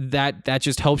 that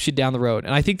just helps you down the road.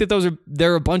 And I think that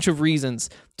there are a bunch of reasons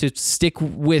to stick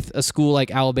with a school like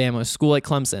Alabama, a school like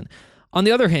Clemson. On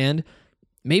the other hand,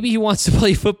 maybe he wants to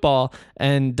play football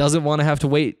and doesn't want to have to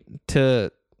wait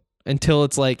until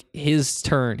it's like his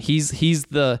turn. He's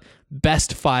the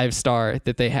best 5-star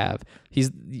that they have.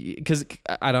 Because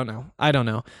I don't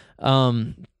know.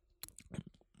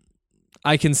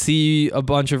 I can see a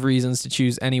bunch of reasons to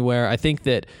choose anywhere. I think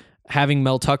that having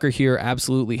Mel Tucker here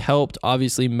absolutely helped.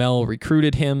 Obviously, Mel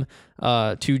recruited him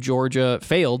to Georgia,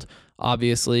 failed,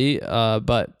 obviously,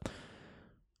 but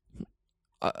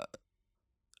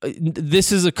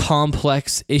this is a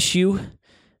complex issue,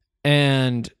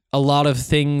 and a lot of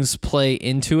things play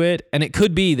into it. And it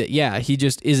could be that, yeah, he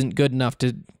just isn't good enough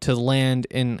to land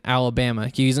in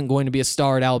Alabama. He isn't going to be a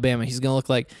star at Alabama. He's going to look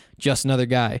like just another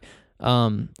guy.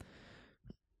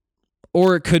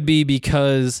 Or it could be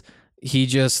because he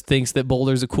just thinks that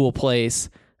Boulder's a cool place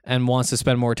and wants to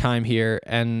spend more time here.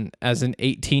 And as an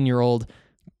 18-year-old,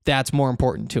 that's more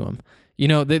important to him. You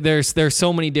know, there's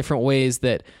so many different ways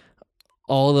that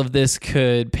all of this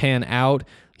could pan out.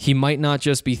 He might not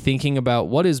just be thinking about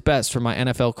what is best for my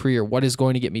NFL career, what is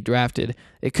going to get me drafted.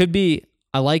 It could be,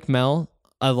 I like Mel.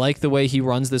 I like the way he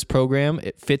runs this program.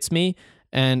 It fits me.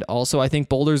 And also, I think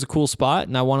Boulder's a cool spot,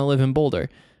 and I want to live in Boulder.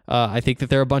 I think that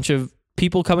there are a bunch of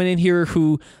people coming in here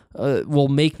who will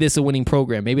make this a winning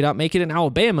program. Maybe not make it in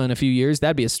Alabama in a few years.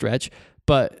 That'd be a stretch.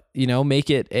 But, make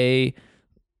it a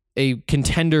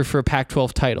contender for a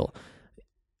Pac-12 title.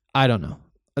 I don't know.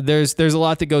 There's a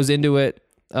lot that goes into it.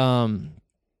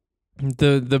 The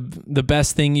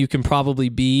best thing you can probably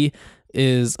be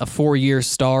is a 4-year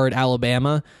star at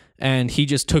Alabama, and he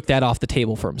just took that off the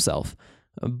table for himself.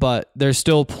 But there's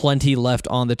still plenty left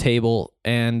on the table,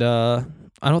 and I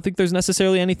don't think there's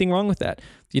necessarily anything wrong with that.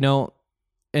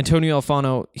 Antonio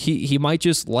Alfano, he might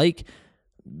just like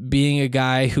being a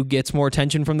guy who gets more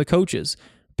attention from the coaches,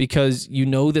 because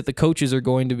that the coaches are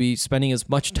going to be spending as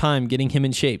much time getting him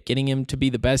in shape, getting him to be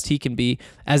the best he can be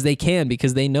as they can,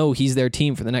 because they know he's their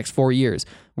team for the next 4 years.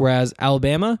 Whereas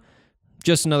Alabama,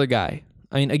 just another guy.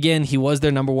 I mean, again, he was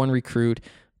their number 1 recruit,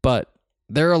 but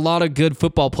there are a lot of good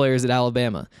football players at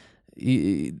Alabama.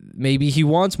 Maybe he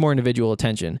wants more individual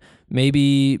attention.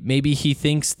 Maybe he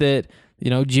thinks that,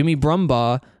 Jimmy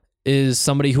Brumbaugh is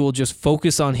somebody who will just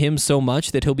focus on him so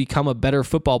much that he'll become a better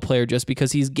football player just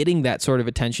because he's getting that sort of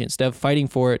attention instead of fighting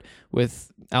for it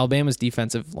with Alabama's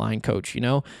defensive line coach.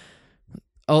 A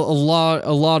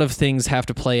lot of things have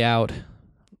to play out.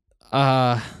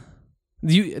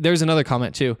 There's another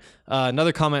comment too.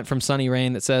 Another comment from Sunny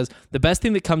Rain that says, the best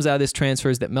thing that comes out of this transfer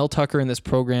is that Mel Tucker in this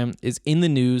program is in the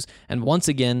news. And once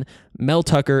again, Mel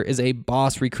Tucker is a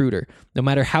boss recruiter. No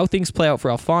matter how things play out for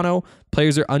Alfano,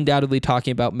 players are undoubtedly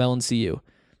talking about Mel and CU.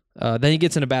 Then he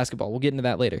gets into basketball. We'll get into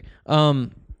that later.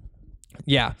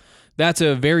 Yeah, that's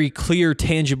a very clear,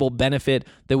 tangible benefit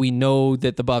that we know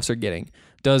that the Buffs are getting.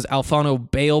 Does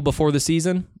Alfano bail before the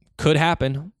season? Could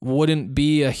happen. Wouldn't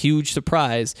be a huge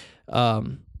surprise.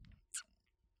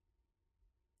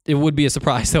 It would be a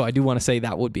surprise, though. I do want to say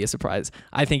that would be a surprise.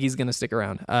 I think he's going to stick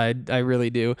around. I really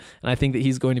do. And I think that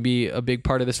he's going to be a big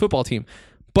part of this football team.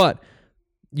 But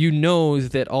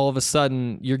that all of a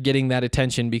sudden you're getting that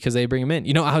attention because they bring him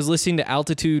in. I was listening to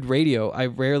Altitude Radio. I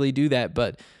rarely do that,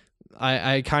 but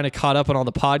I kind of caught up on all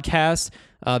the podcasts.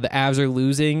 The Avs are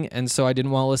losing, and so I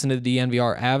didn't want to listen to the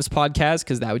DNVR Avs podcast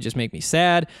because that would just make me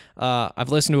sad. I've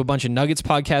listened to a bunch of Nuggets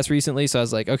podcasts recently, so I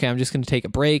was like, okay, I'm just going to take a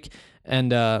break.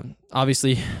 And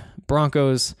obviously,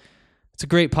 Broncos, it's a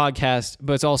great podcast,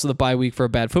 but it's also the bye week for a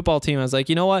bad football team. I was like,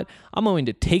 you know what? I'm going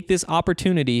to take this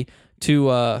opportunity to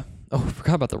I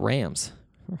forgot about the Rams.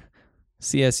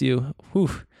 CSU. Whew.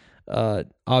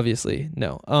 Obviously,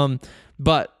 no.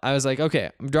 But I was like,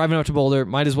 okay, I'm driving up to Boulder.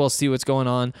 Might as well see what's going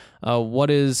on.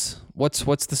 What's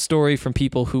the story from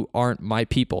people who aren't my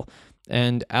people?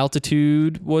 And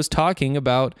Altitude was talking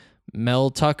about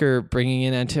Mel Tucker bringing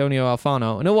in Antonio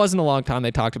Alfano. And it wasn't a long time they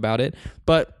talked about it,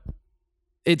 but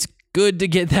it's good to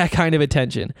get that kind of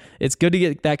attention. It's good to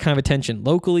get that kind of attention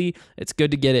locally. It's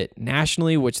good to get it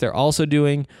nationally, which they're also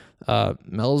doing.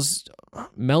 Mel's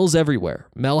everywhere.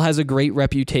 Mel has a great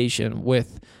reputation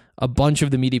with a bunch of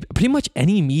the media, pretty much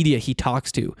any media he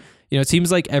talks to. It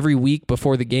seems like every week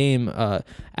before the game,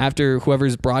 after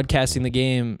whoever's broadcasting the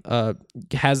game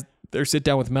has their sit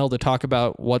down with Mel to talk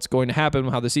about what's going to happen,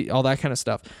 all that kind of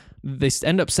stuff. They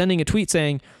end up sending a tweet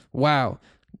saying, wow,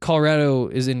 Colorado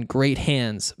is in great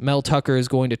hands. Mel Tucker is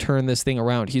going to turn this thing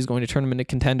around. He's going to turn them into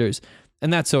contenders.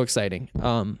 And that's so exciting.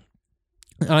 And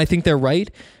I think they're right.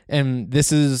 And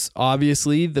this is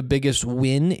obviously the biggest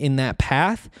win in that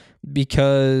path,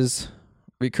 because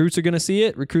recruits are going to see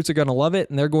it, recruits are going to love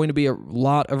it, and there are going to be a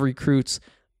lot of recruits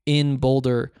in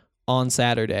Boulder on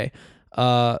Saturday.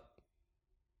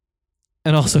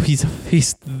 And also,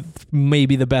 he's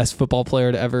maybe the best football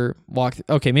player to ever walk.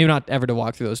 Okay, maybe not ever to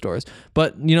walk through those doors,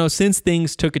 but since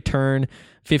things took a turn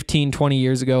 15, 20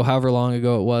 years ago, however long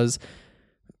ago it was,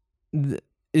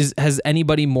 has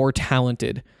anybody more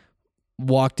talented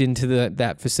walked into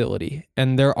that facility?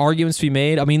 And there are arguments to be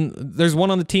made. I mean, there's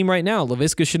one on the team right now,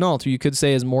 Laviska Shenault, who you could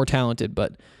say is more talented,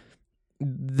 but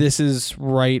this is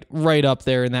right up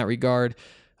there in that regard.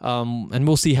 And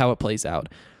we'll see how it plays out.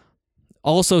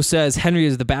 Also says, Henry,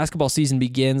 as the basketball season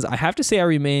begins, I have to say I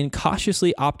remain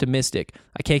cautiously optimistic.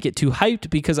 I can't get too hyped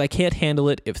because I can't handle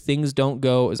it if things don't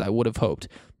go as I would have hoped.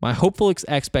 My hopeful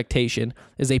expectation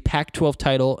is a Pac-12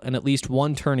 title and at least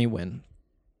one tourney win.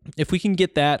 If we can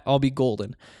get that, I'll be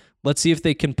golden. Let's see if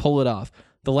they can pull it off.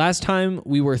 The last time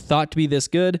we were thought to be this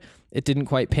good, it didn't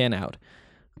quite pan out.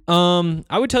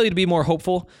 I would tell you to be more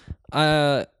hopeful.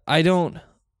 I don't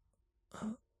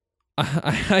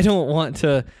want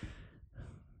to.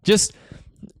 Just,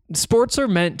 sports are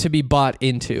meant to be bought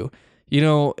into.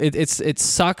 It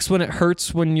sucks when it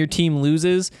hurts when your team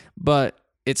loses, but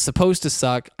it's supposed to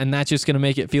suck, and that's just going to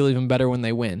make it feel even better when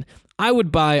they win. I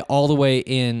would buy all the way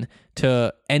in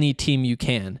to any team you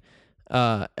can.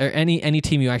 or any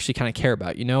team you actually kind of care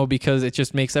about, because it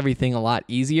just makes everything a lot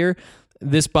easier.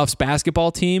 This Buffs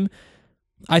basketball team,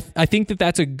 I think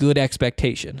that's a good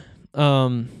expectation.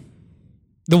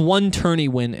 The one tourney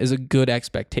win is a good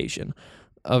expectation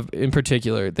in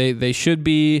particular. They should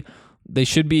be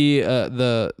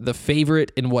the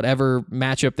favorite in whatever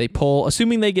matchup they pull,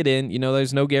 assuming they get in.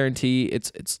 There's no guarantee.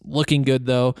 It's looking good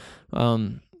though.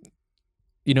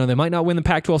 They might not win the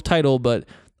Pac-12 title, but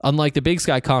unlike the Big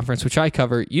Sky Conference, which I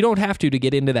cover, you don't have to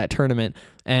get into that tournament.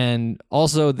 And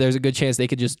also, there's a good chance they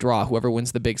could just draw whoever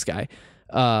wins the Big Sky.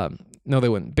 No, they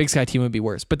wouldn't. Big Sky team would be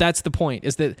worse. But that's the point,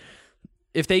 is that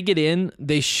if they get in,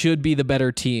 they should be the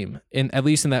better team, at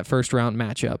least in that first round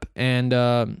matchup.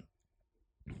 And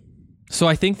so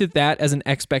I think that as an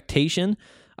expectation,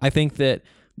 I think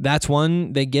that's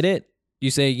one, they get it.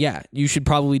 You say, yeah, you should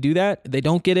probably do that. They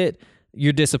don't get it,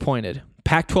 you're disappointed.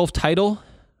 Pac-12 title,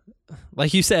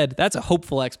 like you said, that's a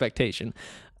hopeful expectation.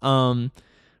 I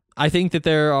think that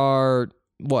there are,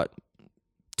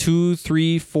 2,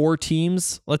 3, 4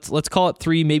 teams. Let's call it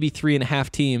 3, maybe 3.5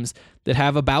 teams that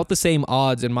have about the same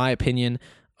odds, in my opinion,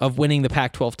 of winning the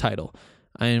Pac-12 title.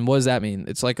 And what does that mean?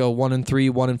 It's like a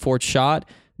 1-3, 1-4 shot.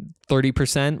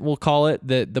 30%, we'll call it,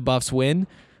 that the Buffs win.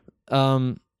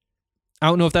 I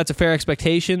don't know if that's a fair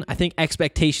expectation. I think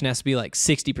expectation has to be like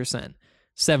 60%,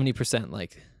 70%,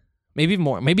 like maybe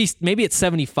more. Maybe it's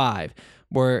 75,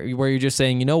 where you're just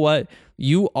saying, you know what,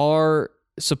 you are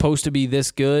supposed to be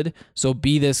this good, so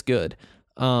be this good.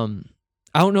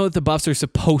 I don't know if the Buffs are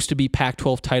supposed to be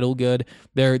Pac-12 title good.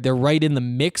 They're right in the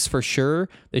mix for sure.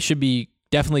 They should be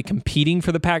definitely competing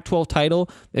for the Pac-12 title.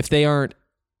 If they aren't,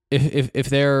 if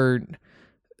they're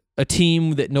a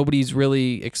team that nobody's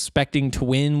really expecting to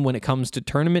win when it comes to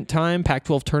tournament time,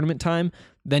 Pac-12 tournament time,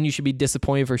 then you should be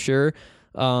disappointed for sure.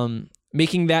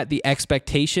 Making that the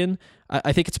expectation,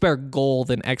 I think it's better goal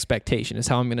than expectation is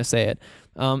how I'm going to say it.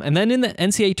 And then in the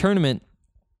NCAA tournament,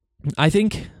 I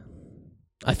think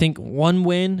 1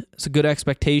 win is a good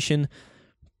expectation.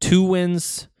 2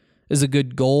 wins is a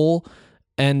good goal.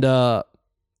 And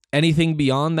anything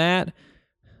beyond that,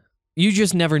 you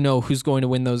just never know who's going to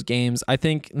win those games. I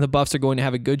think the Buffs are going to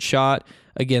have a good shot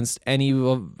against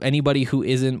anybody who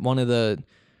isn't one of the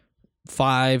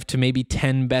 5 to maybe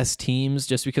 10 best teams,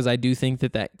 just because I do think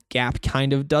that gap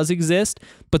kind of does exist.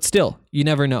 But still, you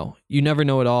never know. You never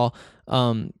know at all.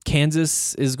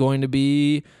 Kansas is going to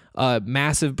be a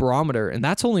massive barometer, and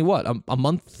that's only a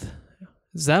month.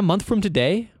 Is that a month from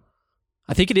today?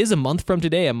 I think it is a month from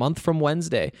today, a month from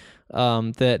Wednesday,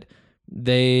 that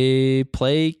they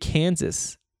play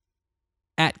Kansas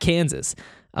at Kansas.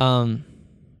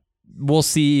 We'll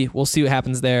see what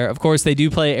happens there. Of course, they do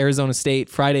play Arizona State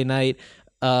Friday night.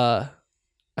 I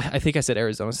think I said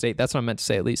Arizona State. That's what I meant to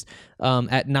say, at least.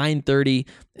 At 9:30,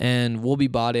 and we'll be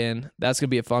bought in. That's going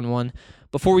to be a fun one.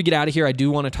 Before we get out of here, I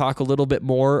do want to talk a little bit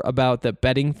more about the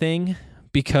betting thing,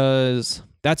 because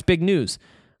that's big news.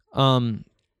 I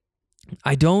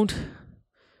don't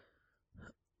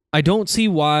see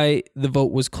why the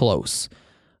vote was close.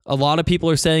 A lot of people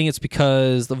are saying it's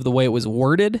because of the way it was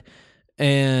worded,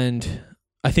 and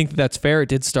I think that's fair. It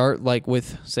did start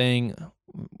with saying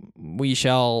we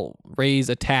shall raise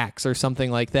a tax or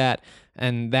something like that,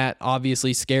 and that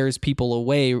obviously scares people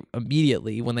away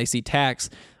immediately when they see tax.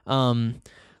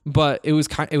 But it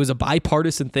was a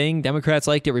bipartisan thing. Democrats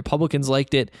liked it, Republicans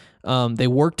liked it. They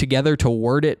worked together to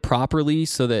word it properly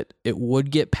so that it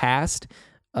would get passed.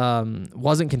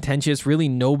 Wasn't contentious. Really,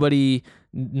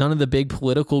 none of the big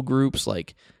political groups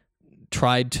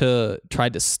tried to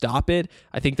stop it.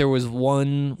 I think there was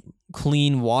one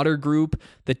clean water group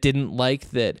that didn't like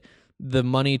that the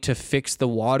money to fix the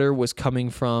water was coming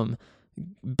from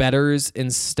bettors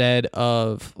instead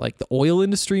of the oil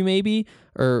industry, maybe,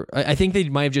 or I think they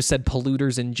might have just said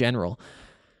polluters in general.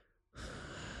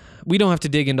 We don't have to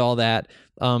dig into all that,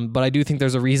 but I do think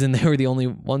there's a reason they were the only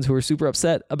ones who were super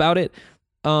upset about it.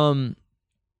 But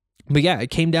yeah, it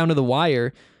came down to the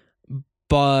wire,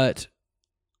 but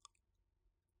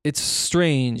it's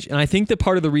strange. And I think that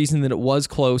part of the reason that it was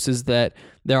close is that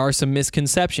there are some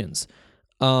misconceptions.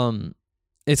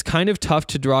 It's kind of tough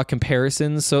to draw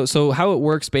comparisons. So how it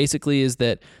works basically is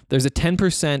that there's a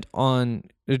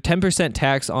 10%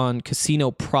 tax on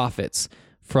casino profits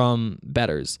from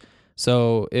bettors.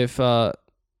 So if a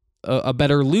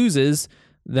bettor loses,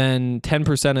 then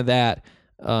 10% of that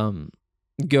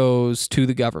goes to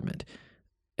the government.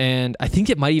 And I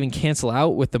think it might even cancel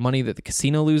out with the money that the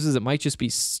casino loses. It might just be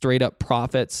straight up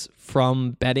profits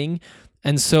from betting.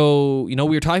 And so, we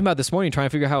were talking about this morning, trying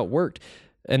to figure out how it worked.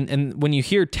 And when you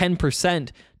hear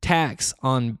 10% tax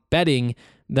on betting,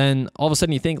 then all of a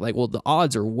sudden you think like, well, the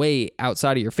odds are way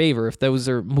outside of your favor if those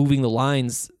are moving the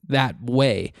lines that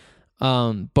way.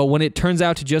 But when it turns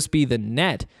out to just be the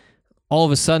net, all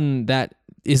of a sudden that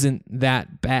isn't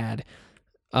that bad.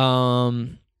 The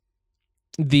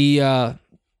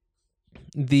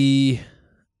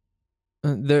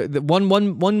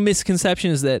one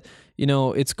misconception is that,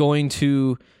 it's going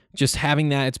to just having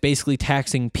that, it's basically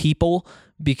taxing people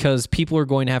because people are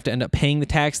going to have to end up paying the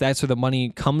tax. That's where the money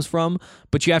comes from.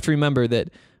 But you have to remember that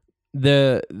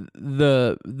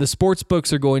the sports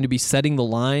books are going to be setting the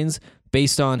lines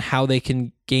based on how they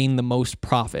can gain the most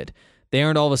profit. They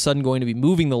aren't all of a sudden going to be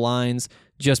moving the lines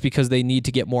just because they need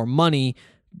to get more money,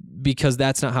 because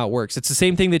that's not how it works. It's the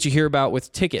same thing that you hear about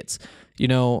with tickets.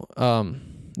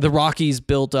 The Rockies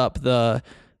built up the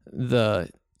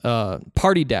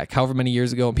party deck however many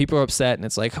years ago, and people are upset, and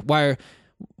it's like, we're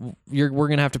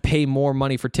going to have to pay more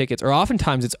money for tickets. Or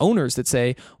oftentimes it's owners that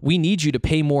say, we need you to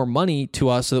pay more money to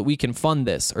us so that we can fund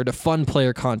this, or to fund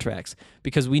player contracts,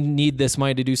 because we need this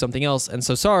money to do something else. And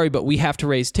so sorry, but we have to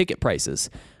raise ticket prices.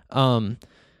 But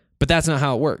that's not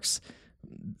how it works.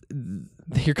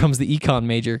 Here comes the econ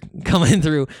major coming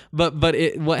through. But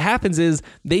what happens is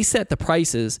they set the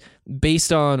prices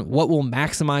based on what will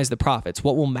maximize the profits,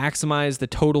 what will maximize the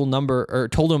total number or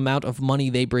total amount of money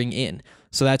they bring in.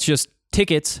 So that's just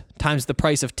tickets times the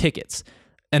price of tickets.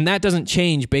 And that doesn't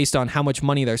change based on how much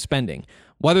money they're spending.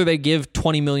 Whether they give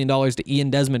 $20 million to Ian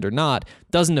Desmond or not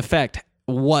doesn't affect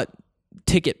what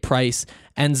ticket price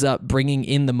ends up bringing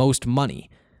in the most money.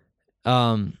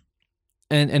 And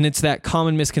it's that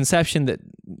common misconception that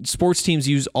sports teams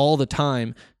use all the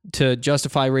time to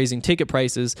justify raising ticket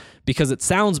prices, because it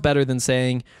sounds better than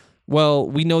saying, well,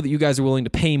 we know that you guys are willing to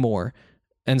pay more,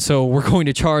 and so we're going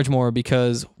to charge more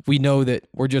because we know that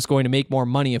we're just going to make more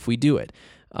money if we do it.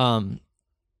 And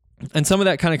some of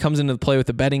that kind of comes into play with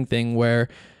the betting thing, where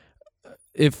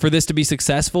if for this to be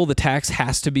successful, the tax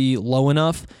has to be low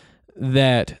enough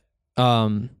that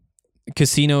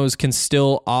casinos can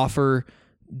still offer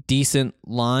decent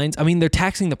lines. I mean, they're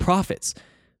taxing the profits,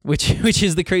 which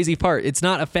is the crazy part. It's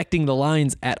not affecting the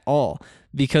lines at all,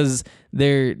 because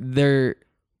they're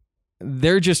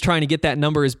just trying to get that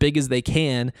number as big as they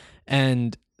can,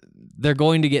 and they're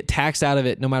going to get taxed out of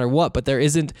it no matter what. But there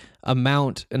isn't an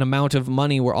amount of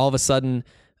money where all of a sudden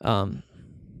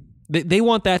they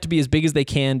want that to be as big as they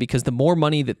can, because the more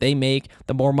money that they make,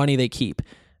 the more money they keep.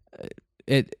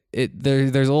 There's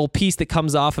a little piece that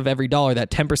comes off of every dollar, that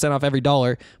 10% off every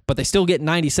dollar, but they still get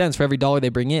 90 cents for every dollar they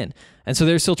bring in. And so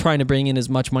they're still trying to bring in as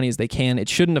much money as they can. It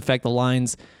shouldn't affect the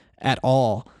lines at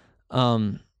all.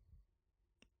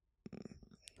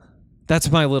 That's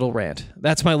my little rant.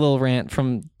 That's my little rant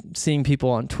from seeing people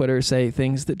on Twitter say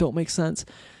things that don't make sense.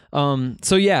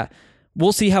 So yeah,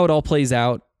 we'll see how it all plays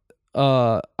out.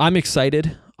 I'm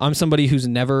excited. I'm somebody who's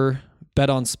never bet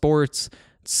on sports.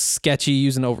 It's sketchy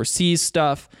using overseas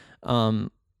stuff. I've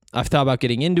thought about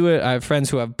getting into it. I have friends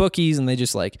who have bookies, and they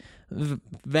just like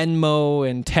Venmo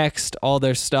and text all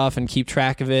their stuff and keep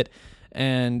track of it.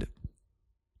 And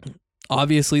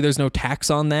obviously there's no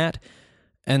tax on that.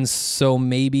 And so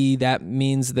maybe that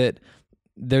means that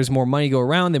there's more money go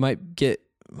around. They might get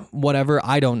whatever.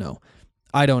 I don't know.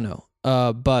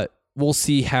 But we'll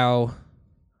see how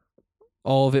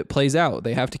all of it plays out.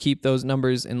 They have to keep those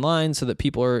numbers in line so that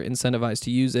people are incentivized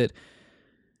to use it.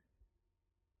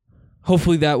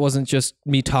 Hopefully that wasn't just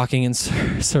me talking in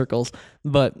circles.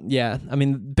 But yeah, I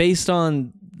mean, based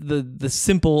on the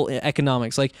simple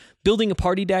economics, like building a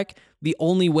party deck, the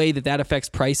only way that affects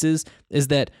prices is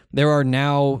that there are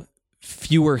now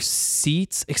fewer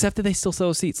seats, except that they still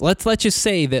sell seats. Let's just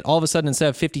say that all of a sudden, instead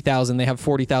of 50,000, they have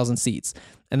 40,000 seats.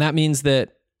 And that means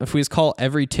that if we just call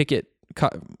every ticket,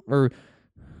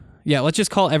 let's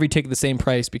just call every ticket the same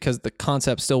price, because the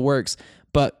concept still works.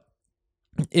 But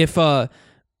if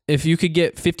you could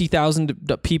get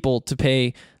 50,000 people to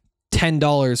pay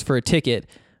 $10 for a ticket,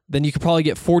 then you could probably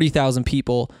get 40,000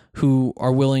 people who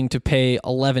are willing to pay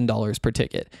 $11 per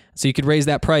ticket. So you could raise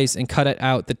that price and cut it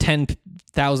out the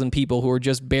 10,000 people who are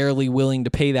just barely willing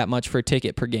to pay that much for a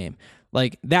ticket per game.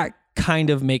 Like, that kind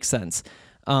of makes sense.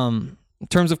 In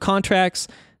terms of contracts,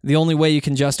 the only way you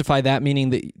can justify that, meaning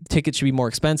that tickets should be more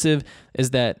expensive, is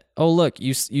that, oh, look,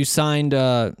 you signed,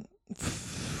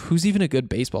 who's even a good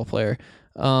baseball player?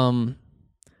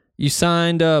 You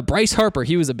signed Bryce Harper.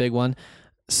 He was a big one.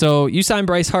 So you signed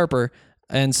Bryce Harper,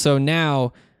 and so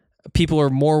now people are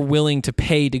more willing to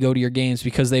pay to go to your games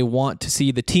because they want to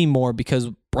see the team more because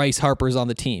Bryce Harper is on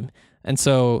the team. And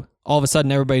so all of a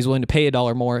sudden everybody's willing to pay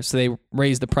 $1 more, so they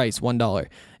raise the price $1.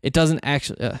 It doesn't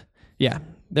actually,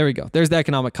 there we go. There's the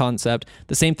economic concept.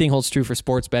 The same thing holds true for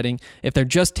sports betting. If they're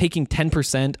just taking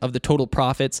 10% of the total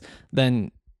profits,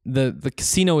 then the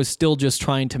casino is still just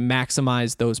trying to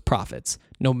maximize those profits.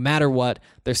 No matter what,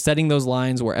 they're setting those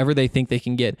lines wherever they think they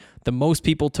can get the most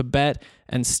people to bet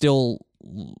and still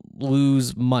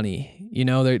lose money. You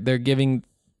know, they're giving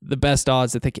the best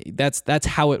odds that they can. That's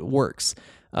how it works.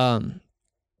 The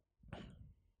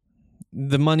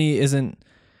money isn't.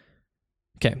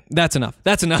 Okay, that's enough.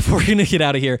 We're going to get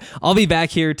out of here. I'll be back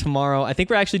here tomorrow. I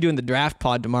think we're actually doing the draft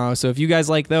pod tomorrow. So if you guys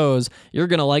like those, you're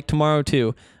going to like tomorrow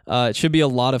too. It should be a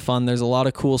lot of fun. There's a lot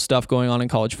of cool stuff going on in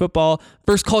college football.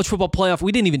 First college football playoff.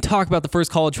 We didn't even talk about the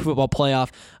first college football playoff.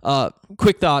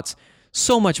 Quick thoughts.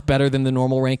 So much better than the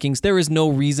normal rankings. There is no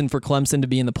reason for Clemson to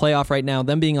be in the playoff right now.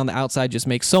 Them being on the outside just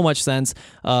makes so much sense.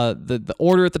 The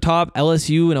order at the top,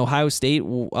 LSU and Ohio State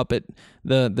up at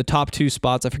the top 2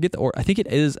 spots. I forget the order. I think it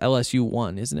is LSU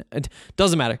 1, isn't it? It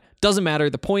doesn't matter.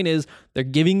 The point is they're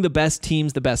giving the best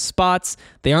teams the best spots.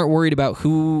 They aren't worried about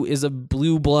who is a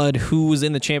blue blood, who was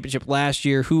in the championship last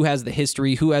year, who has the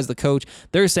history, who has the coach.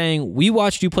 They're saying, we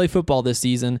watched you play football this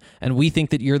season, and we think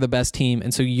that you're the best team,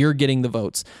 and so you're getting the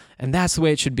votes. And that's the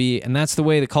way it should be, and that's the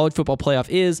way the college football playoff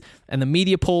is, and the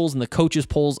media polls and the coaches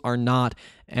polls are not.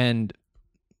 And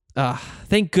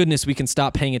thank goodness we can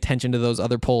stop paying attention to those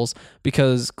other polls,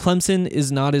 because Clemson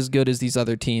is not as good as these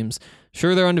other teams.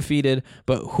 Sure, they're undefeated,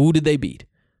 but who did they beat?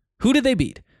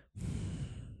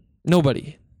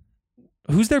 Nobody.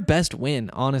 Who's their best win,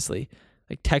 honestly?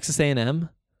 Like Texas A&M?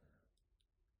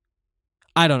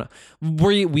 I don't know.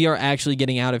 We are actually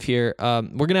getting out of here. We're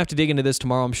going to have to dig into this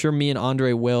tomorrow. I'm sure me and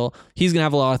Andre will. He's going to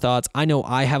have a lot of thoughts. I know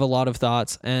I have a lot of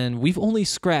thoughts, and we've only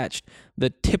scratched the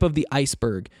tip of the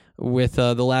iceberg with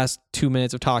the last 2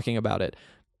 minutes of talking about it.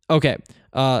 Okay,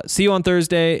 see you on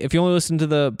Thursday. If you only listen to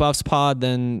the Buffs pod,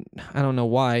 then I don't know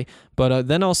why, but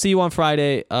then I'll see you on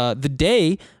Friday. The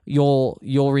day you'll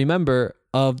remember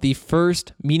of the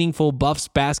first meaningful Buffs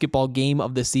basketball game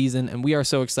of the season, and we are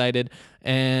so excited.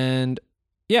 And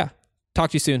yeah,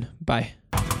 talk to you soon. Bye.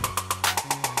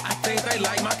 I think they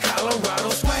like my Colorado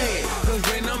swag, 'cause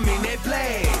when I'm in that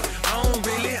flag, I don't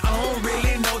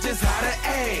really know just how to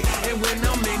act. And when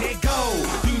I'm in that goal,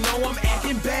 you know I'm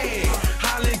acting bad.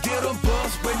 Holla, get a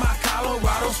bus with my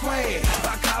Colorado swag.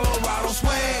 My Colorado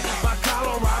swag, my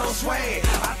Colorado swag.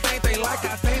 I think they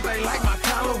like my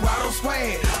Colorado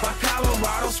swag. My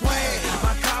Colorado swag,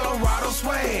 my Colorado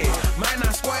swag. Might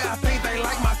not swear, I think they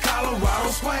like my Colorado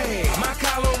swag. My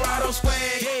Colorado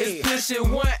swag is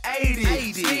pushing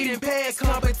 180. Speed and pad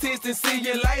competition, see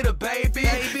you later, baby.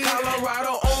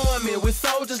 Colorado Army with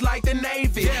soldiers like the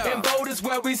Navy. And boat is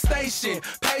where we station,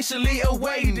 patiently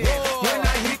awaiting. When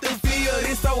I hit the field,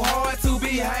 it's so hard to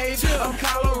behave. I'm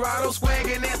Colorado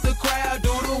swagging as the crowd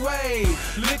do the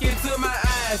wave. Look into my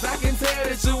eyes, I can tell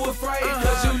that you afraid.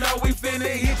 'Cause you know we finna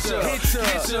hit ya.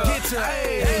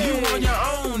 Hey, you on your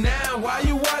own now, why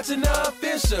you watching the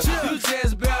official? You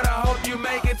just better hope you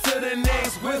make it to the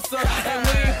next whistle. And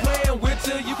we ain't playing with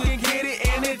you can get it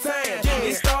anytime.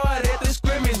 It started at the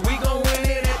scrimmage, we gon' win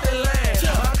it at the line.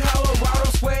 My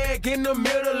Colorado swag in the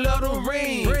middle of the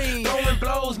ring. Throwing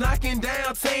blows, knocking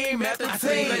down team after team. I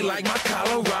think they like my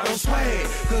Colorado swag,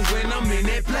 'cause when I'm in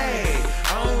that flag,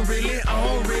 I don't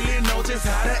really know just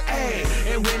how to act.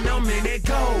 And when I'm in that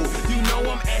goal, you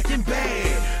know I'm acting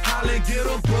bad. Holla, get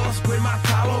a bus with my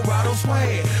Colorado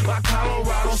swag. My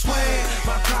Colorado swag,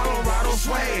 my Colorado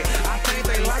swag. I think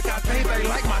they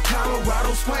like my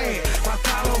Colorado swag. My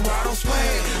Colorado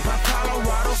swag, my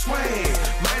Colorado swag.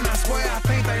 Might not swear, I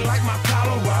think they like my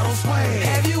Colorado swag.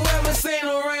 Have you ever seen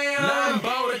around? I'm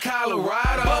Boulder,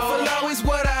 Colorado. Buffalo is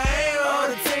what I am. All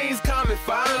the teams come and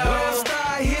follow. When I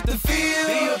start hit the field,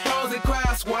 the opposing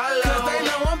crowd swallow. 'Cause they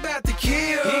know I'm about to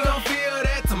kill. He gon' feel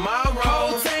that tomorrow.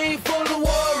 Whole team full of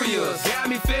warriors. Got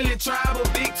me feeling tribal.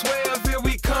 Big 12, here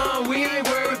we come. We ain't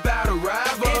worried about a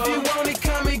rival. If you want it,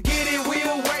 come and get it.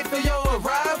 We'll wait for your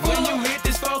arrival. When you hit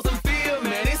this frozen field,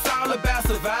 man, it's all about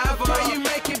survival. Pray you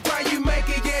make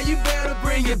it, yeah, you better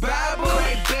bring your Bible.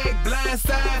 Crack back, blind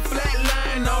side, flat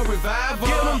line, no revival.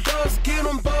 Get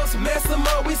them bucks, mess them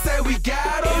up, we say we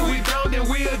got them. If we don't, then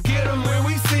we'll get them. When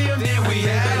we see them, then we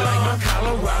have them. Like my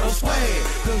Colorado swag,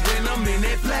 'cause when I'm in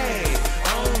that flag,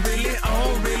 I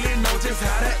don't really know just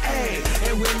how to act.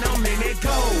 And when I'm in that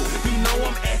goal, you know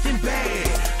I'm acting bad.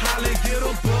 Holla, get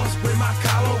a bus with my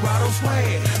Colorado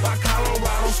swag. My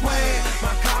Colorado swag,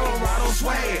 my Colorado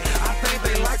swag. I think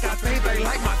they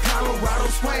like my Colorado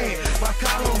swag. My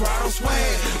Colorado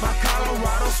swag, my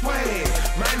Colorado swag.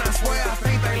 Man, I swear, I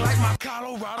think they like my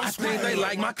Colorado swag. I think they like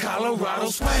like my Colorado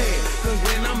swag. Cause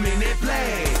when I'm in that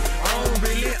flag, I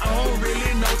don't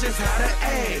really know just how to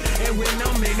act. And when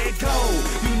I'm in that gold,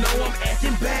 you know I'm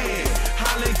acting bad.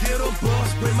 Holla, get a bus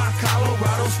with my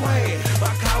Colorado swag.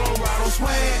 My Colorado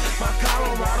swag, my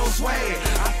Colorado swag.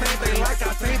 I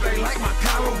think they like my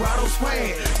Colorado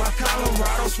swag. My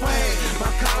Colorado swag,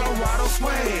 my Colorado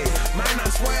swag. Man, I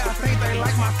swear, I think they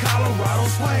like my Colorado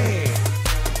swag.